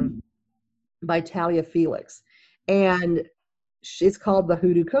great one by Talia Felix, and it's called the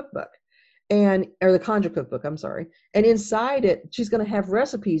Hoodoo Cookbook, or the Conjure Cookbook, I'm sorry. And inside it, she's going to have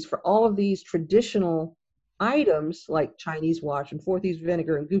recipes for all of these traditional items like Chinese wash and Fourth Use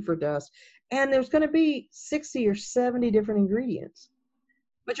vinegar and gopher dust. And there's going to be 60 or 70 different ingredients,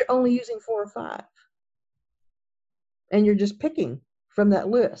 but you're only using 4 or 5. And you're just picking from that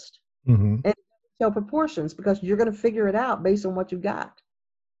list. Mhm. And tell proportions because you're going to figure it out based on what you got. Mm.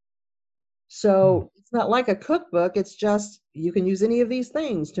 So it's not like a cookbook. It's just you can use any of these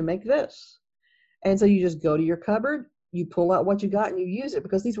things to make this. And so you just go to your cupboard, you pull out what you got and you use it,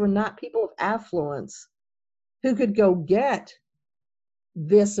 because these were not people of affluence who could go get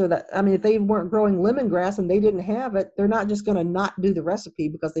this or that. I mean, if they weren't growing lemongrass and they didn't have it, they're not just going to not do the recipe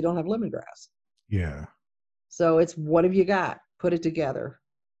because they don't have lemongrass. Yeah. So it's, what have you got? Put it together.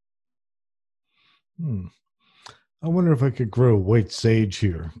 Hmm. I wonder if I could grow white sage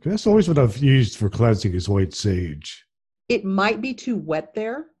here. That's always what I've used for cleansing is white sage. It might be too wet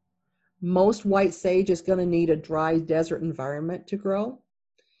there. Most white sage is going to need a dry desert environment to grow.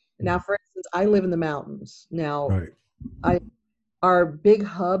 Now, Hmm. for instance, I live in the mountains. Now, Right. our big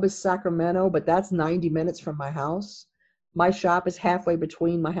hub is Sacramento, but that's 90 minutes from my house. My shop is halfway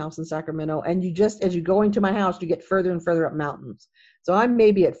between my house and Sacramento. And as you go into my house, you get further and further up mountains. So I'm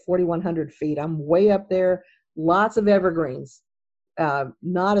maybe at 4,100 feet. I'm way up there, lots of evergreens.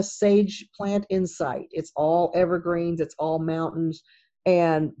 Not a sage plant in sight. It's all evergreens, it's all mountains.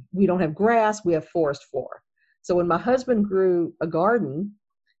 And we don't have grass, we have forest floor. So when my husband grew a garden,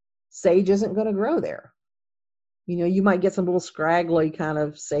 sage isn't going to grow there. You might get some little scraggly kind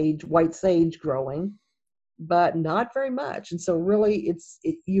of sage, white sage growing, but not very much. And so really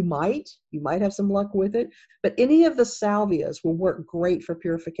you might have some luck with it, but any of the salvias will work great for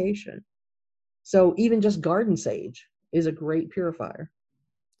purification. So even just garden sage is a great purifier.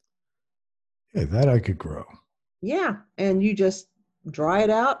 Yeah, that I could grow. Yeah, and you just dry it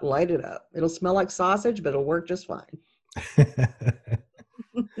out, light it up. It'll smell like sausage, but it'll work just fine.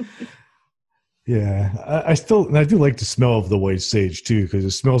 Yeah, I do like the smell of the white sage too, because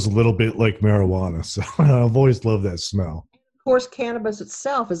it smells a little bit like marijuana. So I've always loved that smell. Of course, cannabis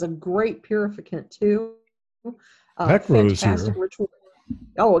itself is a great purificant too. That grows Fantastic here. ritual.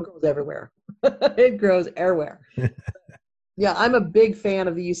 Oh, it grows everywhere. It grows everywhere. Yeah, I'm a big fan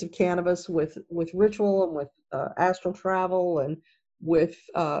of the use of cannabis with ritual and with astral travel and with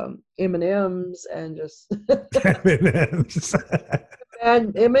M&Ms and just M&Ms.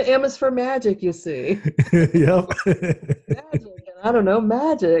 and M is for magic, you see. Yep. Magic, and I don't know,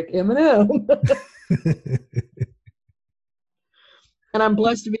 magic, M&M. And I'm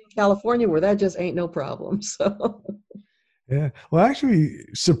blessed to be in California where that just ain't no problem. So Yeah. Well, actually,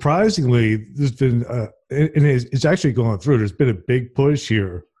 surprisingly, there's been, and it's actually going through. There's been a big push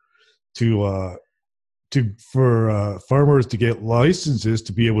here to for farmers to get licenses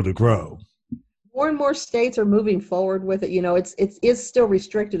to be able to grow. more and more states are moving forward with it. You know, it's still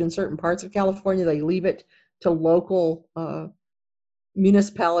restricted in certain parts of California. They leave it to local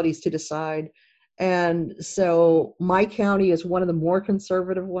municipalities to decide. And so my county is one of the more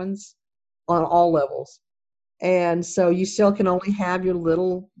conservative ones on all levels. And so you still can only have your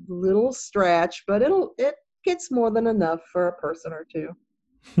little stretch, but it gets more than enough for a person or two.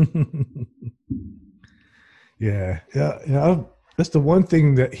 Yeah. That's the one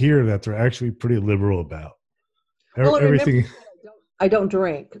thing that here that they're actually pretty liberal about. Well, and remember, Everything. I don't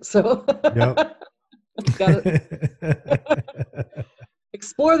drink, so Yep. gotta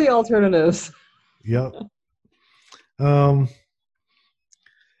explore the alternatives. Yep. Um.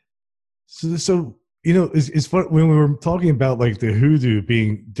 So it's fun when we were talking about like the hoodoo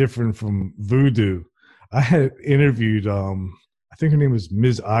being different from voodoo. I had interviewed I think her name was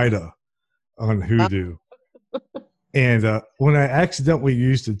Ms. Ida on hoodoo, and when I accidentally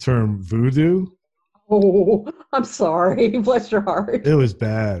used the term voodoo, Oh, I'm sorry. Bless your heart. it was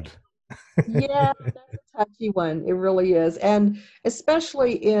bad. Yeah, that's a touchy one. It really is. And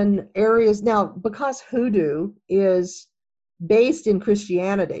especially in areas now, because hoodoo is based in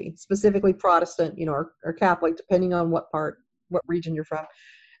Christianity, specifically Protestant, or Catholic, depending on what region you're from.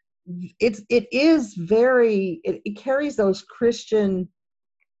 It carries those Christian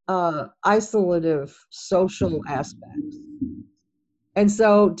isolative social aspects. And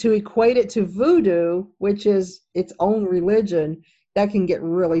so to equate it to voodoo, which is its own religion, that can get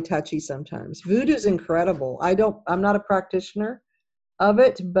really touchy sometimes. Voodoo is incredible. I'm not a practitioner of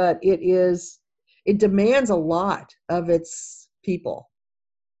it, but it demands a lot of its people.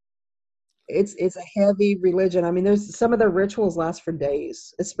 It's a heavy religion. I mean, there's some of the rituals last for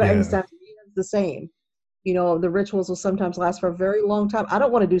days. Especially Yeah. the same. The rituals will sometimes last for a very long time. I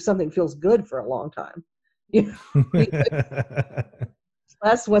don't want to do something that feels good for a long time.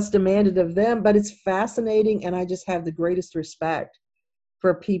 That's what's demanded of them, but it's fascinating, and I just have the greatest respect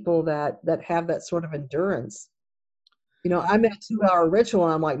for people that have that sort of endurance. I'm in a 2-hour ritual,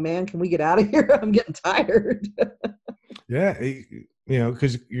 and I'm like, man, can we get out of here? I'm getting tired. Yeah,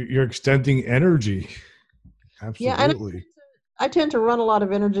 because you're extending energy. Yeah, and Absolutely. I tend to run a lot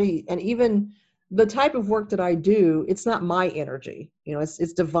of energy, and even the type of work that I do, it's not my energy.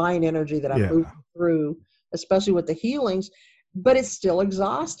 It's divine energy that I'm Yeah. moving through, especially with the healings, but it's still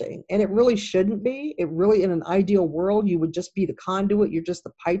exhausting, and it really shouldn't be. It really, in an ideal world, you would just be the conduit. You're just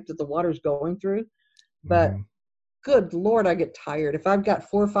the pipe that the water's going through. But good Lord, I get tired. If I've got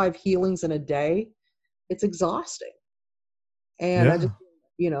 4 or 5 healings in a day, it's exhausting. And I just,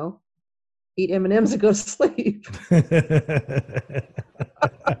 eat M&Ms and go to sleep.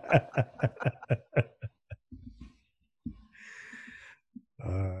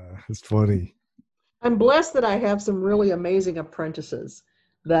 It's funny. I'm blessed that I have some really amazing apprentices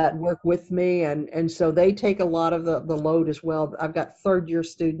that work with me, and so they take a lot of the load as well. I've got 3rd-year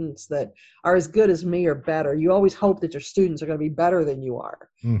students that are as good as me or better. You always hope that your students are going to be better than you are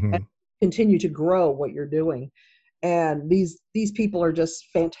and continue to grow what you're doing. And these people are just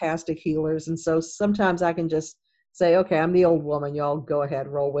fantastic healers, and so sometimes I can just say, okay, I'm the old woman. Y'all go ahead,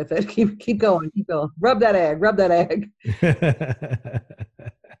 roll with it. Keep going. Rub that egg.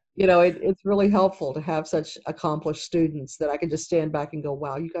 It's really helpful to have such accomplished students that I can just stand back and go,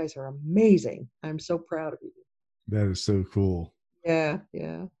 wow, you guys are amazing. I'm so proud of you. That is so cool. Yeah.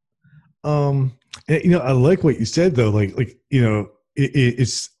 And, I like what you said though. Like,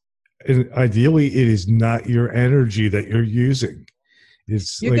 it's and ideally, it is not your energy that you're using.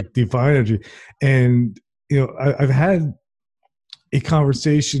 It's You can, like divine energy. And, I've had a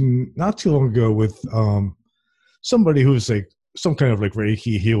conversation not too long ago with somebody who's like some kind of like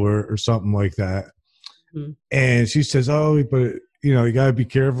Reiki healer or something like that. Mhm. And she says, "Oh, but you got to be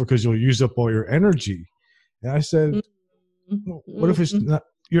careful because you'll use up all your energy." And I said, Mhm. well, "What if it's Mhm. not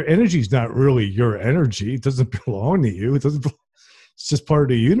your energy? Is not really your energy. It doesn't belong to you. It doesn't. It's just part of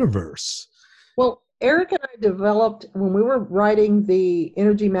the universe." Well, Eric and I developed when we were writing the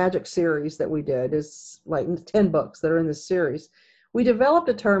Energy Magic series that we did, is like 10 books that are in this series. We developed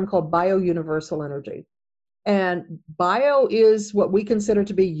a term called bio-universal energy. And bio is what we consider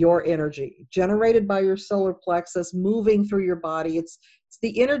to be your energy, generated by your solar plexus, moving through your body. It's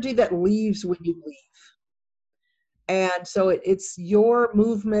the energy that leaves when you leave. And so it's your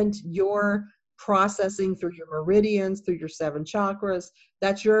movement, your processing through your meridians, through your 7 chakras.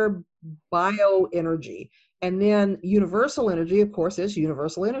 That's your bio energy. And then universal energy, of course, is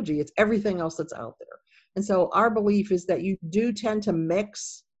universal energy. It's everything else that's out there. And so our belief is that you do tend to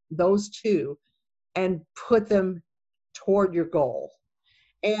mix those two and put them toward your goal.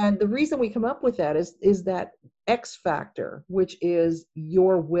 And the reason we come up with that is that X factor, which is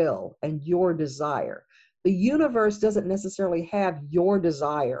your will and your desire. The universe doesn't necessarily have your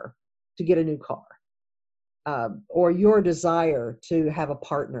desire to get a new car, or your desire to have a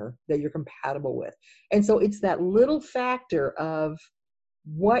partner that you're compatible with. And so it's that little factor of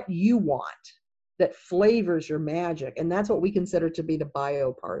what you want that flavors your magic. And that's what we consider to be the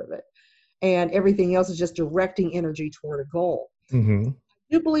bio part of it. And everything else is just directing energy toward a goal. Mm-hmm. I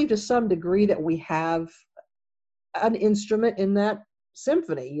do believe to some degree that we have an instrument in that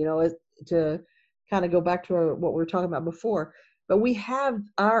symphony, to kind of go back to what we were talking about before. But we have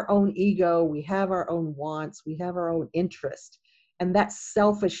our own ego, we have our own wants, we have our own interest. And that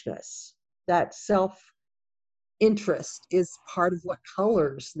selfishness, that self interest is part of what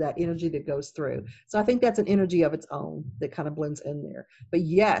colors that energy that goes through. So I think that's an energy of its own that kind of blends in there. But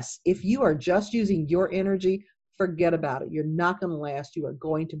yes, if you are just using your energy, forget about it. You're not going to last. You are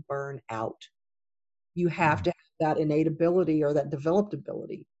going to burn out. You have to have that innate ability or that developed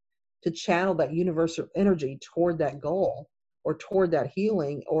ability to channel that universal energy toward that goal or toward that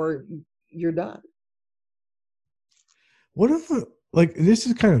healing, or you're done. What if, like, this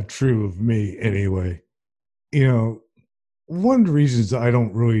is kind of true of me anyway. You know, one of the reasons I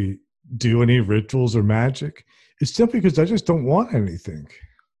don't really do any rituals or magic is simply because I just don't want anything.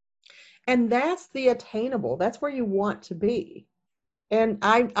 And that's the attainable. That's where you want to be. And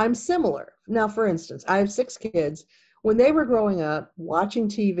I'm similar. Now, for instance, I have 6 kids. When they were growing up watching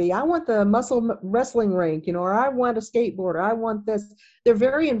TV, I want the muscle wrestling rink, or I want a skateboard, or I want this. They're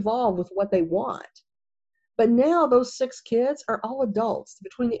very involved with what they want. But now those 6 kids are all adults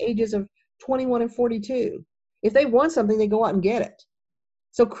between the ages of 21 and 42. If they want something, they go out and get it.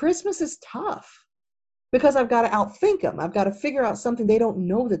 So Christmas is tough because I've got to outthink them. I've got to figure out something they don't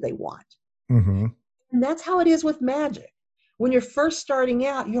know that they want. Mm-hmm. And that's how it is with magic. When you're first starting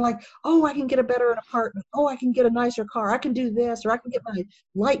out, you're like, oh, I can get a better apartment. Oh, I can get a nicer car. I can do this, or I can get my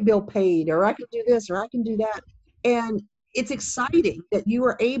light bill paid, or I can do this, or I can do that. And it's exciting that you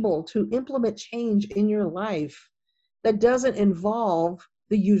are able to implement change in your life that doesn't involve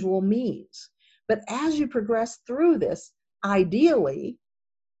the usual means. But as you progress through this, ideally,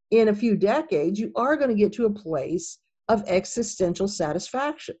 in a few decades, you are going to get to a place of existential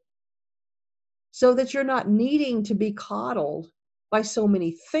satisfaction so that you're not needing to be coddled by so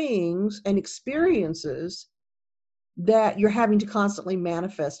many things and experiences that you're having to constantly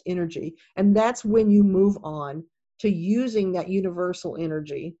manifest energy. And that's when you move on to using that universal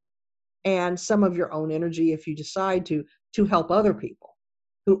energy and some of your own energy, if you decide to help other people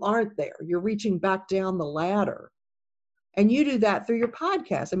who aren't there. You're reaching back down the ladder. And you do that through your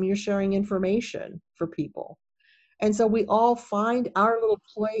podcast. I mean, you're sharing information for people. And so we all find our little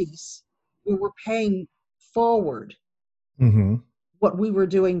place where we're paying forward Mm-hmm. what we were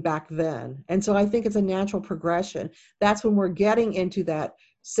doing back then. And so I think it's a natural progression. That's when we're getting into that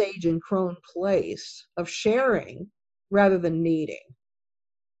sage and crone place of sharing rather than needing.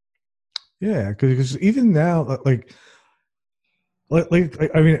 Yeah, because even now, I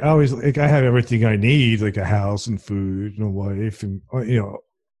mean, I always like I have everything I need, like a house and food and a wife and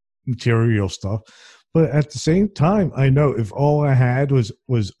material stuff. But at the same time, I know if all I had was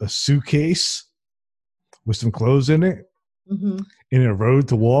a suitcase with some clothes in it Mm-hmm. and a road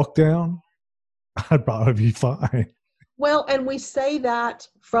to walk down, I'd probably be fine. Well, and we say that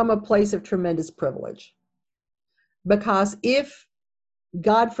from a place of tremendous privilege. Because if,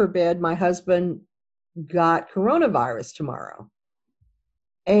 God forbid, my husband got coronavirus tomorrow,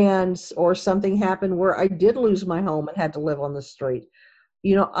 and or something happened where I did lose my home and had to live on the street,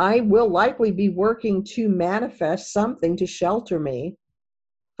 you know, I will likely be working to manifest something to shelter me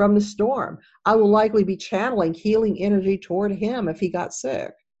from the storm. I will likely be channeling healing energy toward him if he got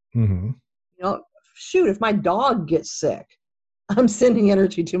sick. Mm-hmm. You know, shoot, if my dog gets sick, I'm sending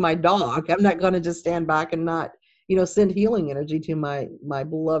energy to my dog. I'm not going to just stand back and not, you know, send healing energy to my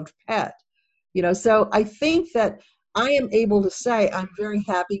beloved pet. You know, so I think that I am able to say I'm very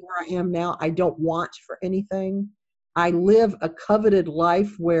happy where I am now. I don't want for anything. I live a coveted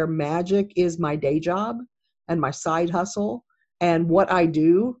life where magic is my day job and my side hustle and what I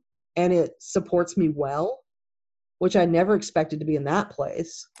do, and it supports me well, which I never expected to be in that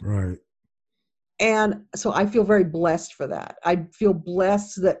place. Right. And so I feel very blessed for that. I feel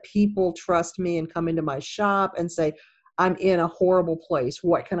blessed that people trust me and come into my shop and say, I'm in a horrible place.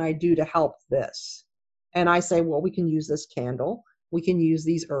 What can I do to help this? And I say, well, we can use this candle. We can use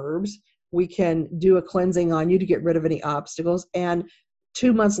these herbs. We can do a cleansing on you to get rid of any obstacles. And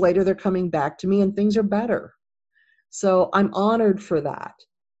 2 months later, they're coming back to me and things are better. So I'm honored for that.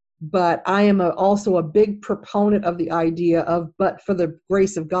 But I am also a big proponent of the idea of, but for the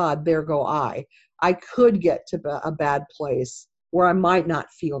grace of God, there go I. I could get to a bad place where I might not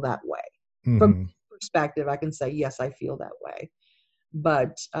feel that way. From Mm-hmm. perspective, I can say, yes, I feel that way.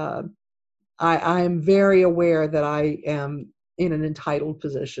 But I am very aware that I am in an entitled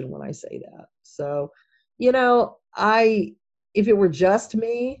position when I say that. So, you know, if it were just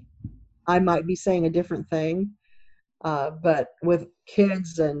me, I might be saying a different thing. But with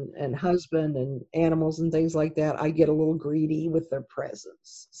kids and husband and animals and things like that, I get a little greedy with their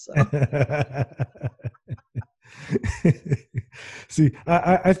presence. So See,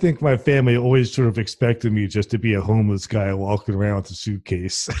 I think my family always sort of expected me just to be a homeless guy walking around with a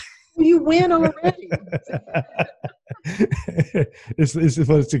suitcase. you win already. It's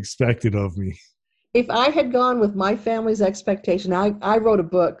what it's expected of me. If I had gone with my family's expectation, I wrote a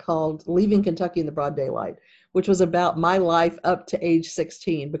book called Leaving Kentucky in the Broad Daylight, which was about my life up to age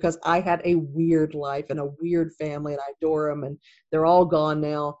 16, because I had a weird life and a weird family, and I adore them, and they're all gone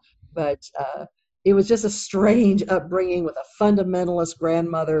now. But it was just a strange upbringing with a fundamentalist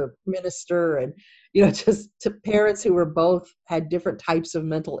grandmother minister, and you know, just to parents who were both had different types of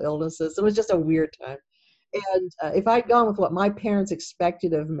mental illnesses. It was just a weird time. And if I'd gone with what my parents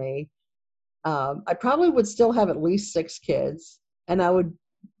expected of me, I probably would still have at least 6 kids, and I would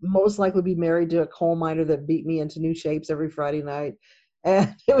most likely be married to a coal miner that beat me into new shapes every Friday night,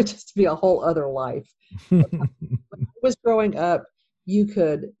 and it would just be a whole other life. When I was growing up, you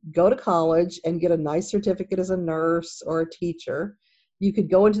could go to college and get a nice certificate as a nurse or a teacher. You could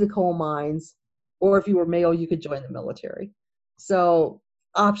go into the coal mines, or if you were male, you could join the military. So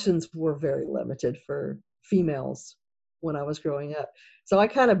options were very limited for females when I was growing up. So I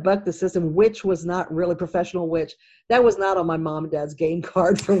kind of bucked the system, which was not really professional witch. That was not on my mom and dad's game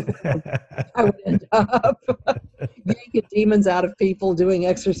card for where I would end up. Yanking demons out of people, doing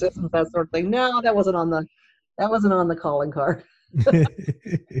exorcisms, that sort of thing. No, that wasn't on the calling card.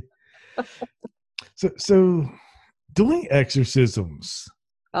 So doing exorcisms,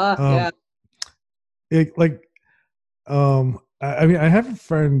 Yeah. um, it, like, I mean, I have a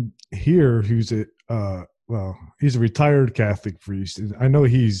friend here who's well, he's a retired Catholic priest, and I know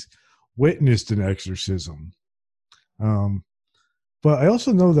he's witnessed an exorcism. Um, but I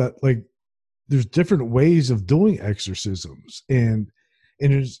also know that like there's different ways of doing exorcisms, and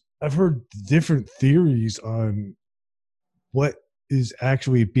there's I've heard different theories on what is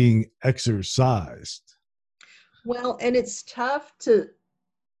actually being exorcised. Well, and it's tough to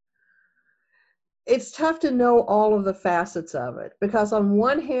know all of the facets of it, because on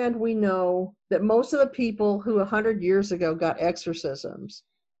one hand we know that most of the people who 100 years ago got exorcisms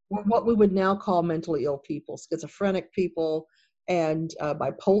were what we would now call mentally ill people, schizophrenic people, and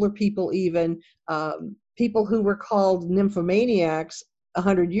bipolar people, even people who were called nymphomaniacs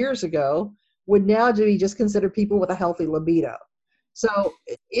 100 years ago would now be just considered people with a healthy libido. So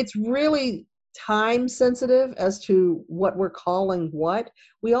it's really time sensitive as to what we're calling what.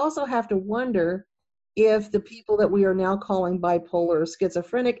 We also have to wonder if the people that we are now calling bipolar or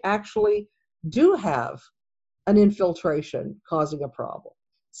schizophrenic actually do have an infiltration causing a problem.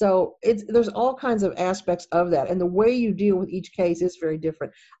 So there's all kinds of aspects of that, and the way you deal with each case is very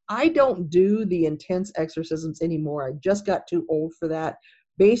different. I don't do the intense exorcisms anymore. I just got too old for that.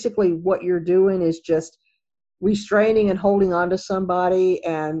 Basically, what you're doing is just restraining and holding on to somebody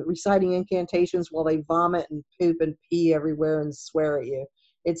and reciting incantations while they vomit and poop and pee everywhere and swear at you.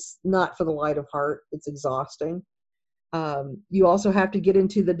 It's not for the light of heart. It's exhausting. You also have to get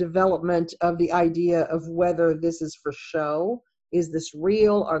into the development of the idea of whether this is for show Is this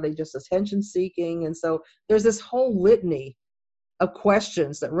real? Are they just attention seeking? And so there's this whole litany of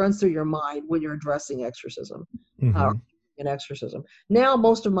questions that runs through your mind when you're addressing exorcism. Mm-hmm. In exorcism. Now,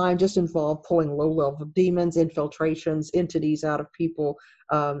 most of mine just involve pulling low-level demons, infiltrations, entities out of people,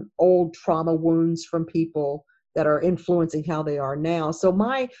 old trauma wounds from people that are influencing how they are now. So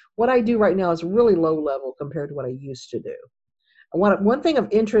what I do right now is really low level compared to what I used to do. One thing of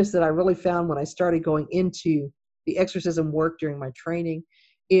interest that I really found when I started going into the exorcism work during my training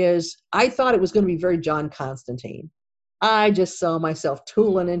is I thought it was going to be very John Constantine. I just saw myself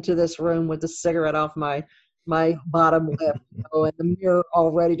tooling into this room with the cigarette off my bottom lip, and the mirror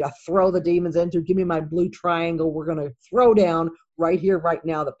all ready to throw the demons into. Give me my blue triangle. We're going to throw down right here, right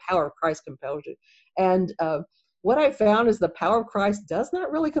now. The power of Christ compels you. And what I found is the power of Christ does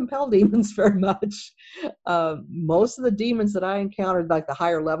not really compel demons very much. Most of the demons that I encountered, like the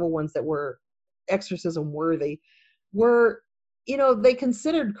higher level ones that were exorcism worthy, were, they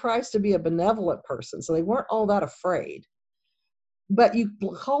considered Christ to be a benevolent person, so they weren't all that afraid. But you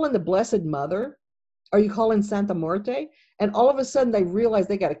call in the Blessed Mother, or you call in Santa Muerte, and all of a sudden they realize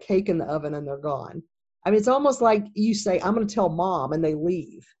they got a cake in the oven and they're gone. I mean, it's almost like you say, I'm going to tell mom, and they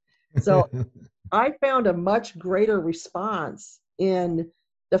leave. So I found a much greater response in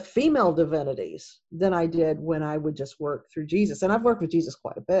the female divinities than I did when I would just work through Jesus. And I've worked with Jesus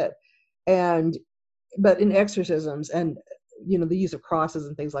quite a bit. But in exorcisms and, the use of crosses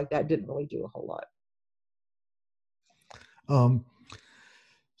and things like that didn't really do a whole lot.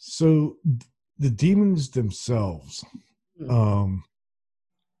 So the demons themselves,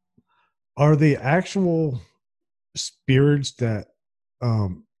 are they actual spirits that,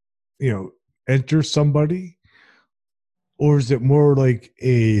 enter somebody, or is it more like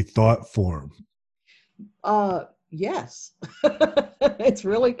a thought form? Yes. It's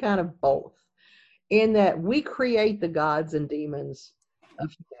really kind of both, in that we create the gods and demons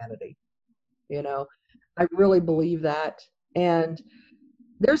of humanity. I really believe that. And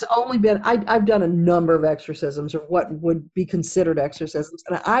there's only been, I've done a number of exorcisms, or what would be considered exorcisms.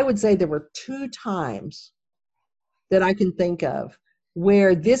 And I would say there were 2 times that I can think of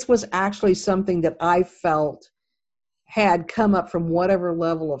where this was actually something that I felt had come up from whatever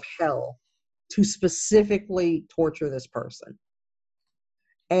level of hell to specifically torture this person.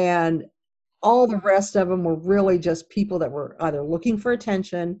 And all the rest of them were really just people that were either looking for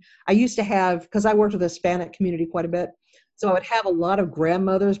attention. I used to have, because I worked with the Hispanic community quite a bit, so I would have a lot of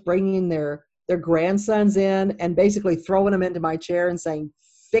grandmothers bringing their grandsons in and basically throwing them into my chair and saying,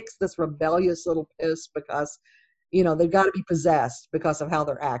 fix this rebellious little piss, because, they've got to be possessed because of how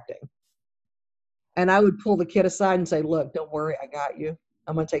they're acting. And I would pull the kid aside and say, look, don't worry, I got you.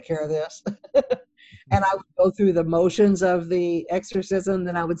 I'm going to take care of this. And I would go through the motions of the exorcism.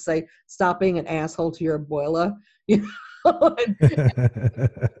 Then I would say, stop being an asshole to your abuela.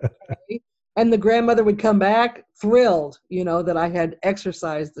 And the grandmother would come back thrilled, that I had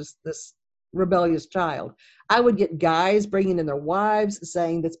exorcised this rebellious child. I would get guys bringing in their wives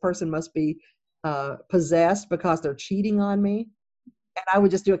saying this person must be possessed because they're cheating on me. And I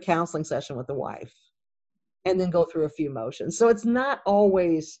would just do a counseling session with the wife and then go through a few motions. So it's not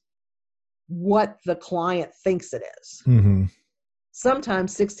always what the client thinks it is. Mm-hmm.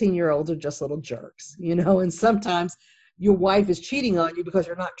 Sometimes 16-year-olds are just little jerks, and sometimes your wife is cheating on you because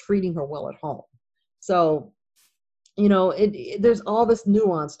you're not treating her well at home. So, there's all this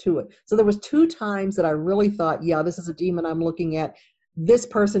nuance to it. So there was 2 times that I really thought, yeah, this is a demon I'm looking at. This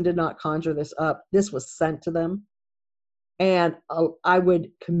person did not conjure this up. This was sent to them. And I would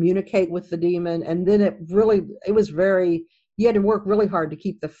communicate with the demon. And then you had to work really hard to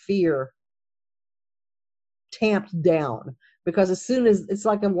keep the fear tamped down, because as soon as, it's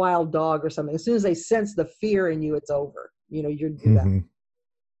like a wild dog or something, as soon as they sense the fear in you, it's over. You're Mm-hmm. that.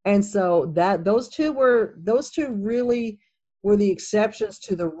 And so those two really were the exceptions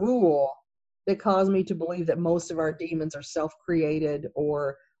to the rule that caused me to believe that most of our demons are self-created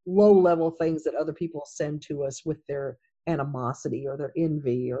or low-level things that other people send to us with their animosity or their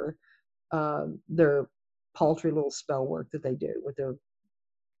envy or their paltry little spell work that they do with their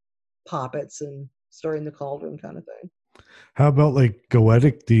poppets and stirring the cauldron kind of thing. How about like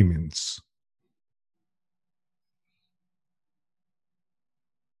goetic demons?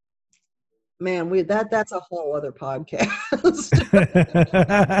 Man, that's a whole other podcast.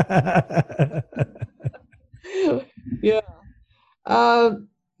 Yeah.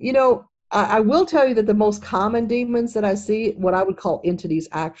 I will tell you that the most common demons that I see, what I would call entities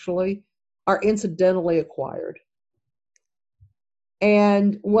actually, are incidentally acquired.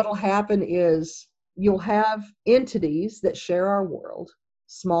 And what'll happen is you'll have entities that share our world,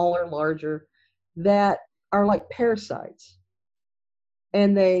 smaller, larger, that are like parasites.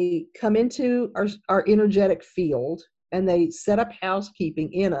 and they come into our energetic field, and they set up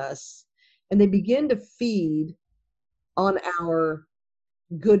housekeeping in us, and they begin to feed on our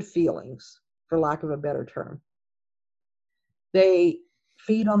good feelings, for lack of a better term. They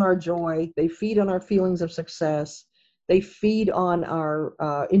feed on our joy. They feed on our feelings of success. They feed on our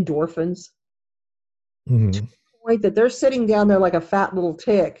endorphins. Mm-hmm. Point that they're sitting down there like a fat little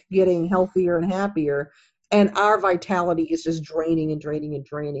tick, getting healthier and happier, and our vitality is just draining and draining and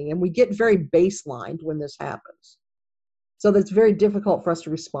draining. And we get very baselined when this happens. So that's very difficult for us to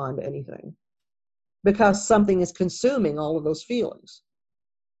respond to anything because something is consuming all of those feelings.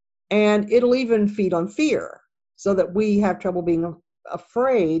 And it'll even feed on fear so that we have trouble being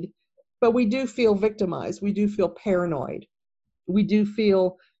afraid, but we do feel victimized. We do feel paranoid. We do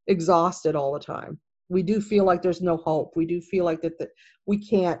feel exhausted all the time. We do feel like there's no hope. We do feel like that we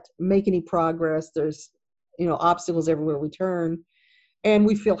can't make any progress. There's, obstacles everywhere we turn, and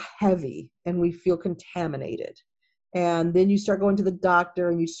we feel heavy and we feel contaminated. And then you start going to the doctor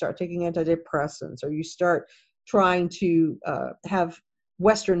and you start taking antidepressants, or you start trying to have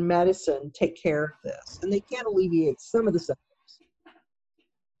Western medicine take care of this. And they can alleviate some of the symptoms.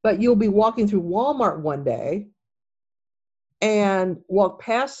 But you'll be walking through Walmart one day and walk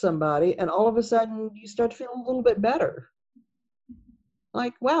past somebody, and all of a sudden you start to feel a little bit better.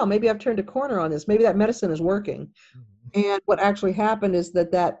 Like, wow, maybe I've turned a corner on this. Maybe that medicine is working. And what actually happened is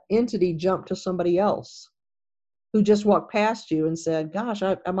that entity jumped to somebody else who just walked past you and said, gosh,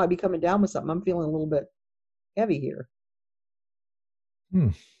 I might be coming down with something. I'm feeling a little bit heavy here.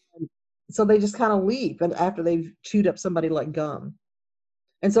 So they just kind of leave, and after they've chewed up somebody like gum.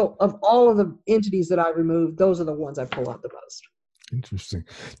 And so of all of the entities that I removed, those are the ones I pull out the most. Interesting.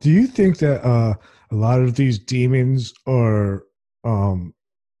 Do you think that a lot of these demons are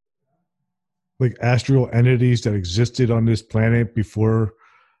like astral entities that existed on this planet before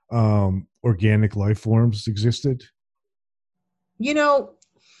organic life forms existed?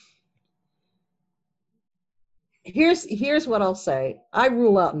 Here's what I'll say. I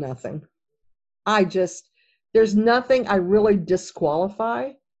rule out nothing. There's nothing I really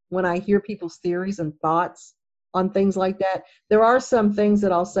disqualify when I hear people's theories and thoughts on things like that. There are some things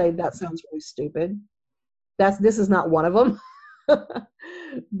that I'll say, that sounds really stupid. This is not one of them.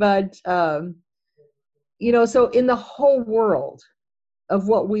 But, so in the whole world of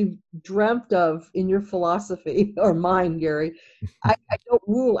what we've dreamt of in your philosophy or mine, Gary, I don't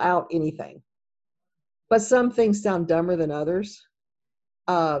rule out anything. But some things sound dumber than others.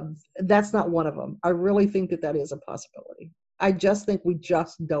 That's not one of them. I really think that is a possibility. I just think we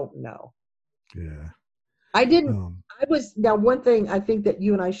just don't know. Yeah. Now one thing, I think that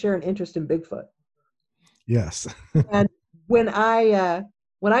you and I share an interest in Bigfoot. Yes. And when I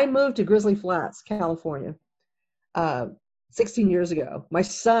moved to Grizzly Flats, California, 16 years ago, my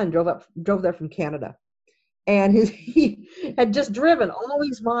son drove there from Canada, and he had just driven all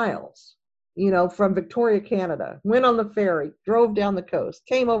these miles, from Victoria, Canada, went on the ferry, drove down the coast,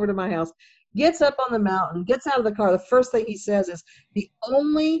 came over to my house, gets up on the mountain, gets out of the car. The first thing he says is, the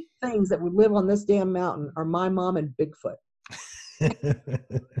only things that would live on this damn mountain are my mom and Bigfoot.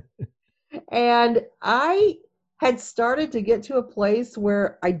 And I had started to get to a place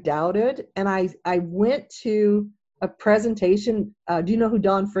where I doubted, and I went to a presentation. Do you know who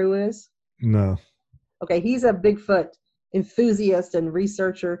Don Frew is? No. Okay, he's a Bigfoot enthusiast and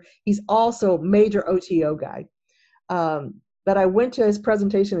researcher. He's also a major OTO guy. But I went to his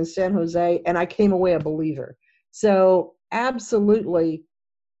presentation in San Jose, and I came away a believer. So absolutely,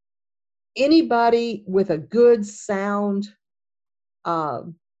 anybody with a good sound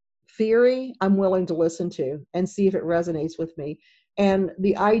theory, I'm willing to listen to and see if it resonates with me. And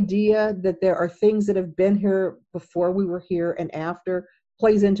the idea that there are things that have been here before we were here and after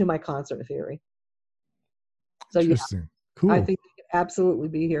plays into my concert theory. So interesting. Yeah, cool. I think they could absolutely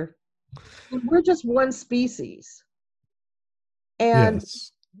be here. And we're just one species. And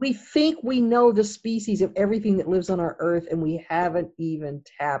yes, we think we know the species of everything that lives on our earth, and we haven't even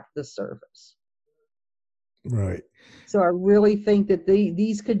tapped the surface. Right. So I really think that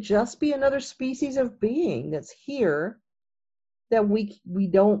these could just be another species of being that's here that we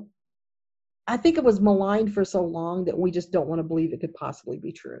don't. I think it was maligned for so long that we just don't want to believe it could possibly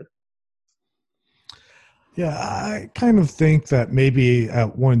be true. Yeah, I kind of think that maybe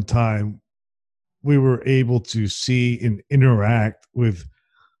at one time we were able to see and interact with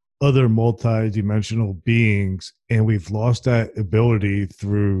other multi-dimensional beings, and we've lost that ability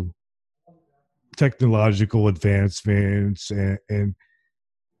through technological advancements, and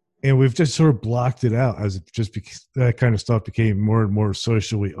we've just sort of blocked it out as it just that kind of stuff became more and more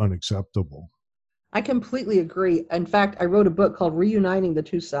socially unacceptable. I completely agree. In fact, I wrote a book called Reuniting the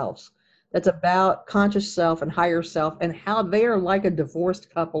Two Selves that's about conscious self and higher self and how they are like a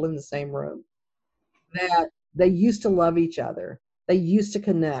divorced couple in the same room. That they used to love each other. They used to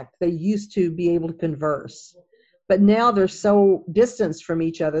connect. They used to be able to converse. But now they're so distanced from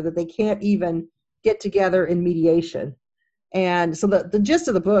each other that they can't even get together in mediation. And so the gist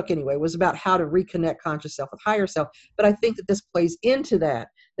of the book, anyway, was about how to reconnect conscious self with higher self. But I think that this plays into that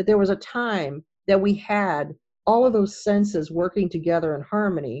there was a time that we had all of those senses working together in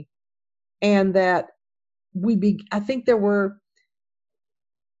harmony, and that I think there were,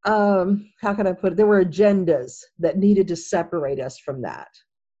 how can I put it? There were agendas that needed to separate us from that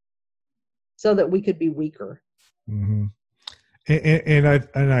so that we could be weaker. Mm-hmm. And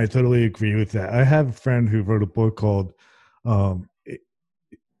I totally agree with that. I have a friend who wrote a book called um, it,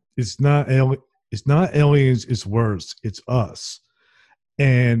 it's not aliens, it's worse, it's us.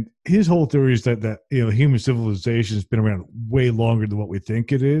 And his whole theory is that human civilization has been around way longer than what we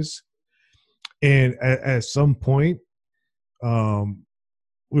think it is. And at some point, um,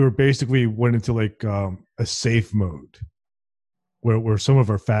 we were basically went into like a safe mode where some of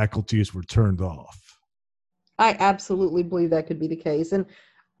our faculties were turned off. I absolutely believe that could be the case. And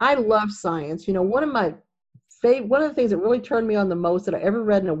I love science. One of the things that really turned me on the most that I ever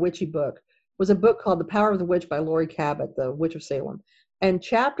read in a witchy book was a book called The Power of the Witch by Laurie Cabot, The Witch of Salem. And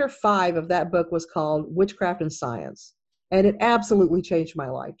chapter 5 of that book was called Witchcraft and Science. And it absolutely changed my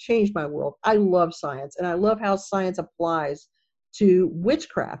life, changed my world. I love science, and I love how science applies to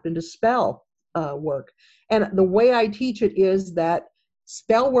witchcraft and to spell work. And the way I teach it is that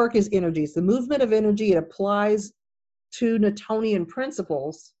spell work is energy. It's the movement of energy. It applies to Newtonian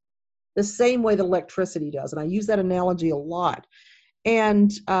principles the same way that electricity does. And I use that analogy a lot.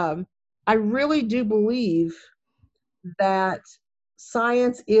 And I really do believe that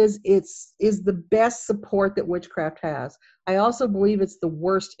science is the best support that witchcraft has. I also believe it's the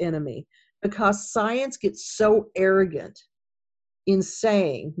worst enemy, because science gets so arrogant in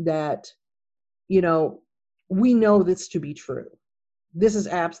saying that, we know this to be true. This is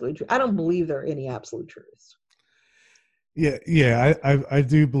absolutely true. I don't believe there are any absolute truths. Yeah. I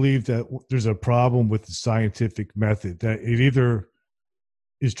do believe that there's a problem with the scientific method, that it either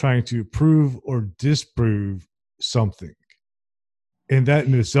is trying to prove or disprove something, and that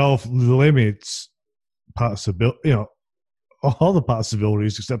in itself limits possibility, all the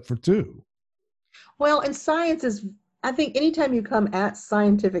possibilities except for two. Well, and science is, I think anytime you come at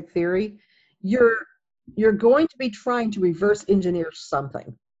scientific theory, you're going to be trying to reverse engineer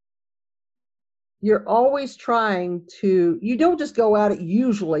something. You're always trying to, you don't just go at it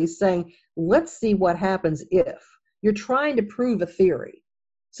usually saying, let's see what happens if. You're trying to prove a theory.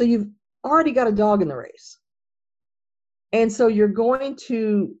 So you've already got a dog in the race. And so you're going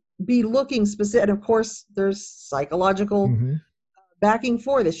to be looking specific. And of course, there's psychological backing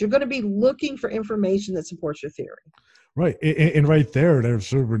for this. You're going to be looking for information that supports your theory. Right. And right there's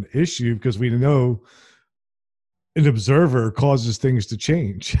sort of an issue, because we know an observer causes things to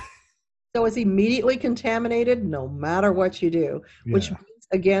change. So it's immediately contaminated no matter what you do, which means,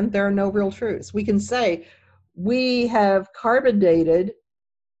 again, there are no real truths. We can say we have carbon dated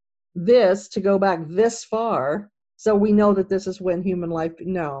this to go back this far, so we know that this is when human life.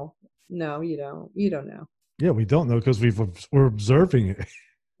 No, you don't know. Yeah, we don't know because we're observing it.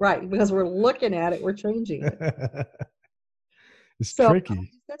 Right, because we're looking at it, we're changing it. It's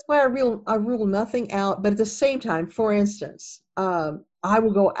tricky. That's why I rule nothing out. But at the same time, for instance, I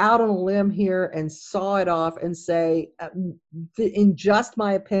will go out on a limb here and saw it off and say, in just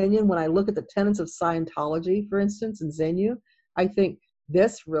my opinion, when I look at the tenets of Scientology, for instance, and Xenu, I think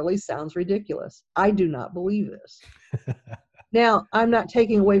this really sounds ridiculous. I do not believe this. Now, I'm not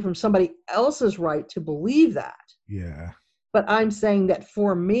taking away from somebody else's right to believe that. Yeah. But I'm saying that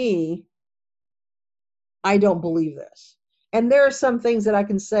for me, I don't believe this. And there are some things that I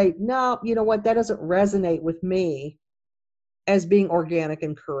can say, no, you know what, that doesn't resonate with me as being organic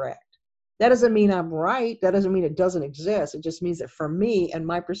and correct. That doesn't mean I'm right. That doesn't mean it doesn't exist. It just means that for me and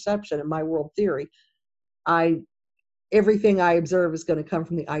my perception and my world theory, everything I observe is going to come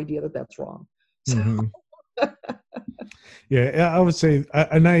from the idea that that's wrong. So. Yeah, I would say,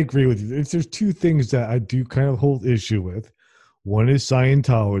 and I agree with you. If there's two things that I do kind of hold issue with, one is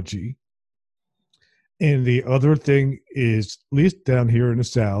Scientology, and the other thing is, at least down here in the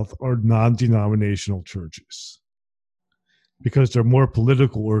South, are non-denominational churches, because they're more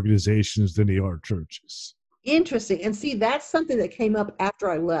political organizations than they are churches. Interesting. And see, that's something that came up after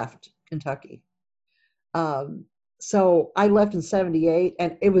I left Kentucky. So I left in 78,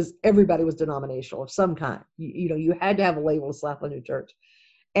 and everybody was denominational of some kind. You had to have a label to slap on your church.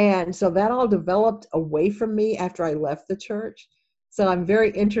 And so that all developed away from me after I left the church. So I'm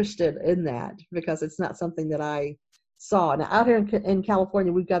very interested in that because it's not something that I saw. Now, out here in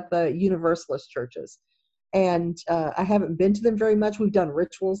California, we've got the Universalist churches. And I haven't been to them very much. We've done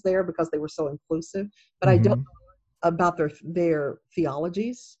rituals there because they were so inclusive, but I don't Mm-hmm. know about their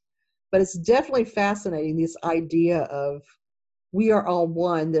theologies. But it's definitely fascinating, this idea of we are all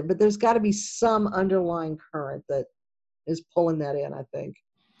one, but there's got to be some underlying current that is pulling that in, I think.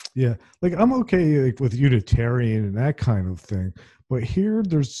 Yeah, like I'm okay like with Unitarian and that kind of thing, but here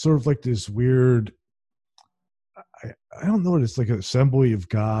there's sort of like this weird. I don't know. It's like an Assembly of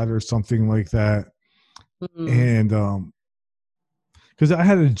God or something like that, Mm, and because I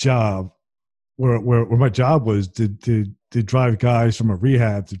had a job where my job was to drive guys from a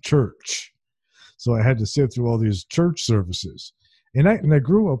rehab to church, so I had to sit through all these church services, and I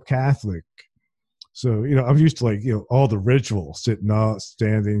grew up Catholic. So, I'm used to like, all the rituals, sitting up,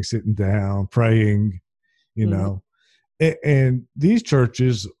 standing, sitting down, praying, you mm, know. And these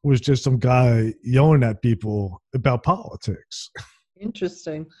churches was just some guy yelling at people about politics.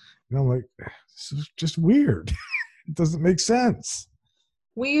 interesting. And I'm like, this is just weird. It doesn't make sense.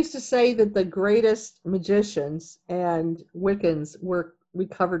 We used to say that the greatest magicians and Wiccans were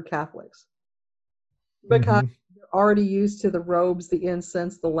recovered Catholics because Hmm. they're already used to the robes, the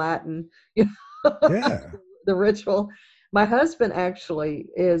incense, the Latin, you know, Yeah. the ritual. My husband actually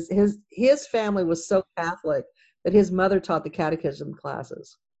is his family was so Catholic that his mother taught the catechism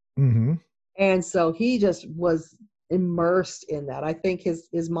classes. Hmm. And so he just was immersed in that. I think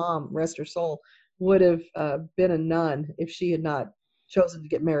his mom, rest her soul, would have been a nun if she had not chosen to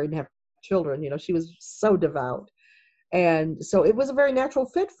get married and have children. She was so devout. And so it was a very natural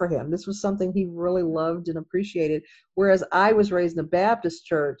fit for him. This was something he really loved and appreciated. Whereas I was raised in a Baptist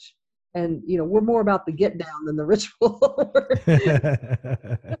church, and we're more about the get down than the ritual.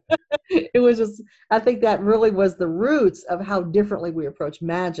 It was just, I think that really was the roots of how differently we approach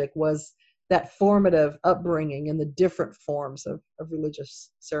magic, was that formative upbringing and the different forms of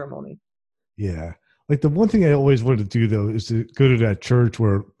religious ceremony. Yeah. Like the one thing I always wanted to do though is to go to that church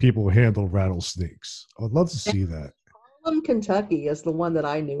where people handle rattlesnakes. I would love to see that. Harlem, Kentucky is the one that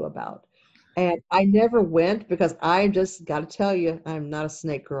I knew about. And I never went because I just got to tell you, I'm not a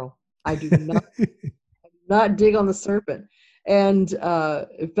snake girl. I do not dig on the serpent. And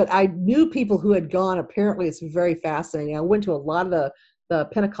but I knew people who had gone. Apparently, it's very fascinating. I went to a lot of the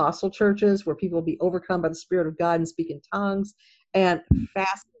Pentecostal churches where people be overcome by the Spirit of God and speak in tongues, and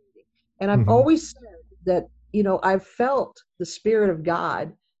fascinating. And I've Hmm. always said that I've felt the Spirit of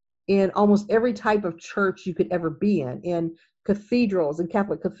God in almost every type of church you could ever be in cathedrals and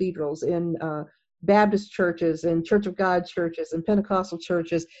Catholic cathedrals, in Baptist churches, in Church of God churches, in Pentecostal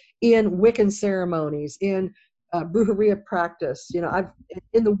churches, in Wiccan ceremonies, in brujeria practice. I've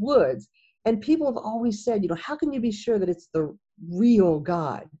in the woods, and people have always said, how can you be sure that it's the real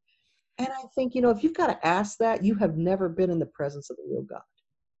God? And I think, if you've got to ask that, you have never been in the presence of the real God,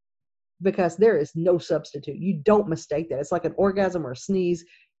 because there is no substitute. You don't mistake that. It's like an orgasm or a sneeze.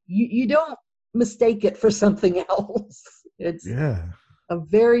 You don't mistake it for something else. It's Yeah. a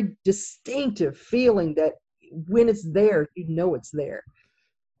very distinctive feeling that when it's there, it's there.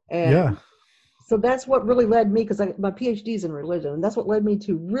 Yeah. And so that's what really led me, because my PhD is in religion, and that's what led me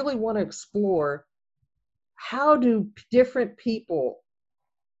to really want to explore how do different people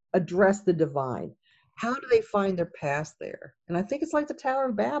address the divine. How do they find their path there? And I think it's like the Tower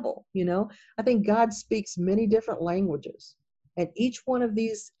of Babel. I think God speaks many different languages, and each one of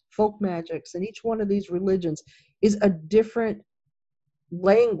these folk magics and each one of these religions is a different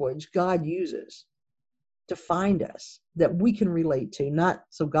language God uses to find us, that we can relate to, not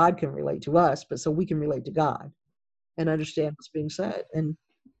so God can relate to us, but so we can relate to God and understand what's being said. And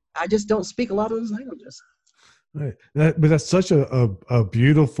I just don't speak a lot of those languages. Right. But that's such a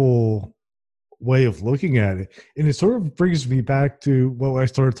beautiful way of looking at it. And it sort of brings me back to what I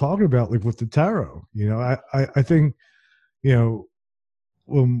started talking about, like with the tarot. I think, you know,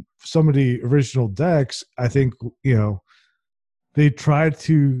 when some of the original decks, I think, they tried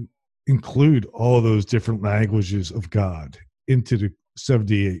to include all those different languages of God into the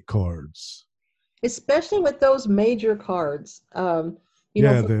 78 cards. Especially with those major cards.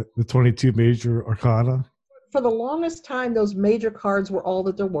 Yeah, For the 22 major arcana. the longest time, those major cards were all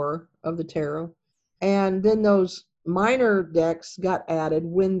that there were of the tarot. And then those minor decks got added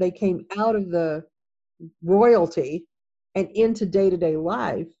when they came out of the royalty and into day-to-day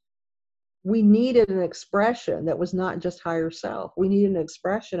life. We needed an expression that was not just higher self. We needed an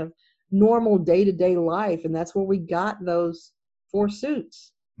expression of normal day-to-day life. And that's where we got those four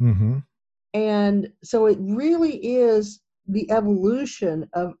suits. Mm-hmm. And so it really is the evolution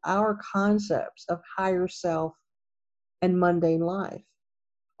of our concepts of higher self and mundane life,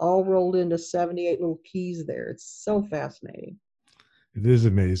 all rolled into 78 little keys there. It's so fascinating. It is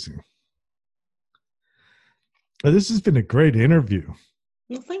amazing. This has been a great interview.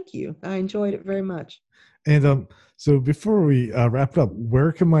 Well, thank you. I enjoyed it very much. And so before we wrap up,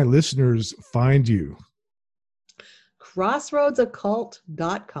 where can my listeners find you?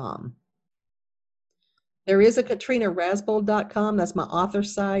 CrossroadsOccult.com. There is a KatrinaRasbold.com. That's my author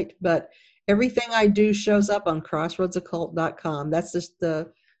site, but everything I do shows up on CrossroadsOccult.com. That's just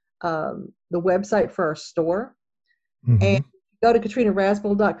the website for our store. Mm-hmm. And go to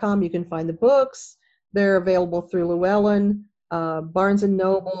KatrinaRasbold.com. You can find the books. They're available through Llewellyn, Barnes &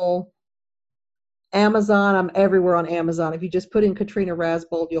 Noble, Amazon. I'm everywhere on Amazon. If you just put in Katrina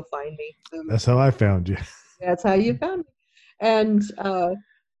Rasbold, you'll find me. That's how I found you. That's how you found me. And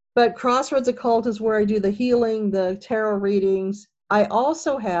but Crossroads Occult is where I do the healing, the tarot readings. I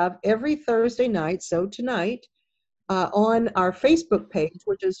also have every Thursday night, so tonight, on our Facebook page,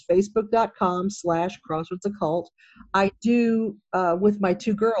 which is facebook.com/crossroadsoccult. I do, with my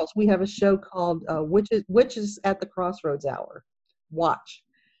two girls, we have a show called Witches at the Crossroads Hour. Watch.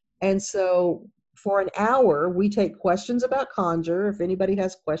 And so for an hour, we take questions about conjure, if anybody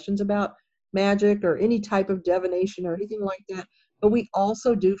has questions about magic or any type of divination or anything like that. But we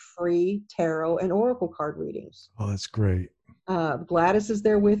also do free tarot and oracle card readings. Oh, that's great. Gladys is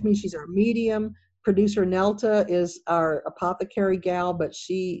there with me. She's our medium. Producer Nelta is our apothecary gal, but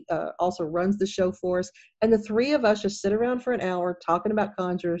she also runs the show for us. And the three of us just sit around for an hour talking about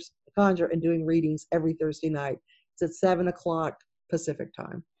conjure and doing readings every Thursday night. It's at 7 o'clock Pacific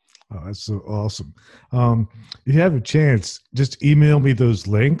time. Oh, that's so awesome. If you have a chance, just email me those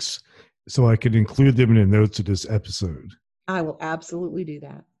links so I can include them in the notes of this episode. I will absolutely do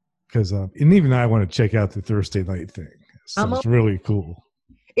that. Because and even I want to check out the Thursday night thing. Sounds really cool.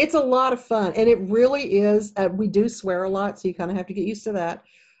 It's a lot of fun, and it really is. We do swear a lot, so you kind of have to get used to that.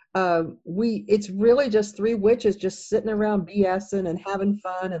 It's really just three witches just sitting around BSing and having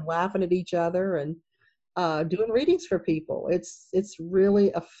fun and laughing at each other and doing readings for people. It's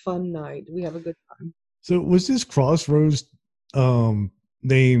really a fun night. We have a good time. So was this Crossroads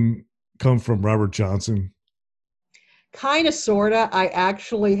name come from Robert Johnson? Kind of, sort of. I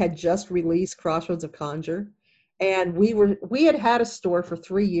actually had just released Crossroads of Conjure. And we had a store for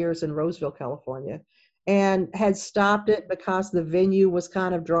 3 years in Roseville, California, and had stopped it because the venue was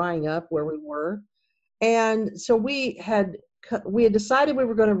kind of drying up where we were. And so we had decided we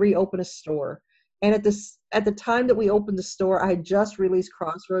were going to reopen a store. And at the time that we opened the store, I had just released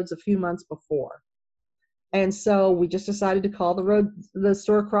Crossroads a few months before. And so we just decided to call the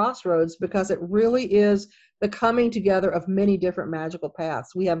store Crossroads because it really is the coming together of many different magical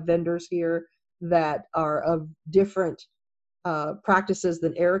paths. We have vendors here that are of different practices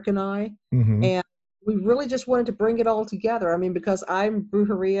than Eric and I. Mm-hmm. And we really just wanted to bring it all together. I mean, because I'm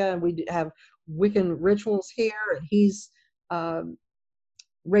Brujeria and we have Wiccan rituals here, and he's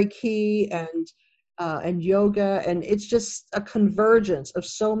Reiki and yoga, and it's just a convergence of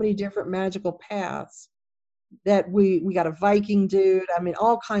so many different magical paths that we got a Viking dude. I mean,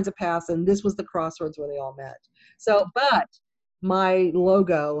 all kinds of paths, and this was the Crossroads where they all met. So, but my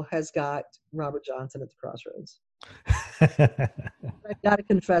logo has got Robert Johnson at the Crossroads. I got to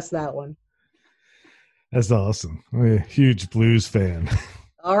confess that one. That's awesome. I'm a huge blues fan.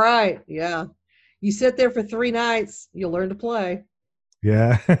 All right. Yeah. You sit there for 3 nights, you'll learn to play.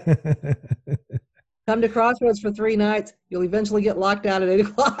 Yeah. Come to Crossroads for 3 nights, you'll eventually get locked out at 8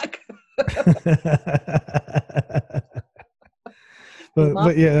 o'clock.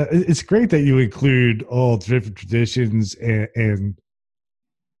 But yeah, it's great that you include all different traditions and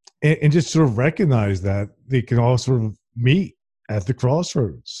just sort of recognize that they can all sort of meet at the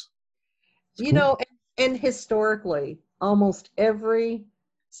crossroads. It's you know, and historically, almost every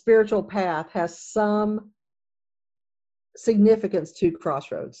spiritual path has some significance to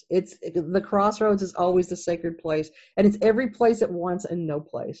Crossroads. The Crossroads is always the sacred place, and it's every place at once and no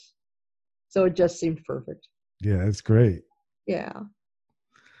place. So it just seemed perfect. Yeah, it's great. Yeah.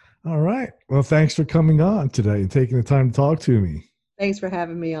 All right. Well, thanks for coming on today and taking the time to talk to me. Thanks for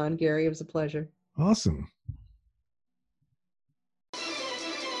having me on, Gary. It was a pleasure. Awesome.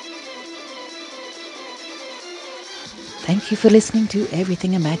 Thank you for listening to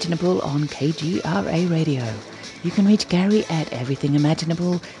Everything Imaginable on KGRA Radio. You can reach Gary at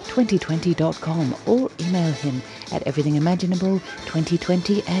everythingimaginable2020.com or email him at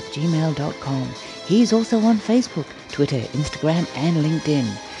everythingimaginable2020@gmail.com. He's also on Facebook, Twitter, Instagram, and LinkedIn.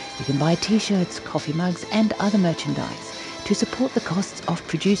 You can buy t-shirts, coffee mugs, and other merchandise to support the costs of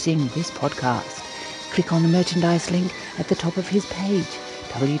producing this podcast. click on the merchandise link at the top of his page,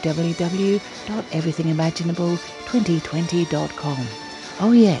 www.everythingimaginable2020.com.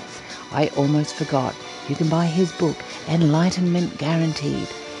 Oh yes, I almost forgot. You can buy his book, Enlightenment Guaranteed.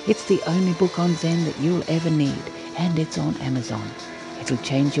 It's the only book on Zen that you'll ever need, and it's on Amazon. It'll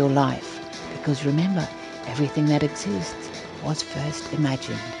change your life, because remember, everything that exists was first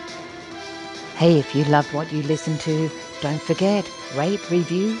imagined. Hey, if you loved what you listened to, don't forget, rate,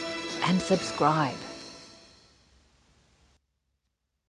 review, and subscribe.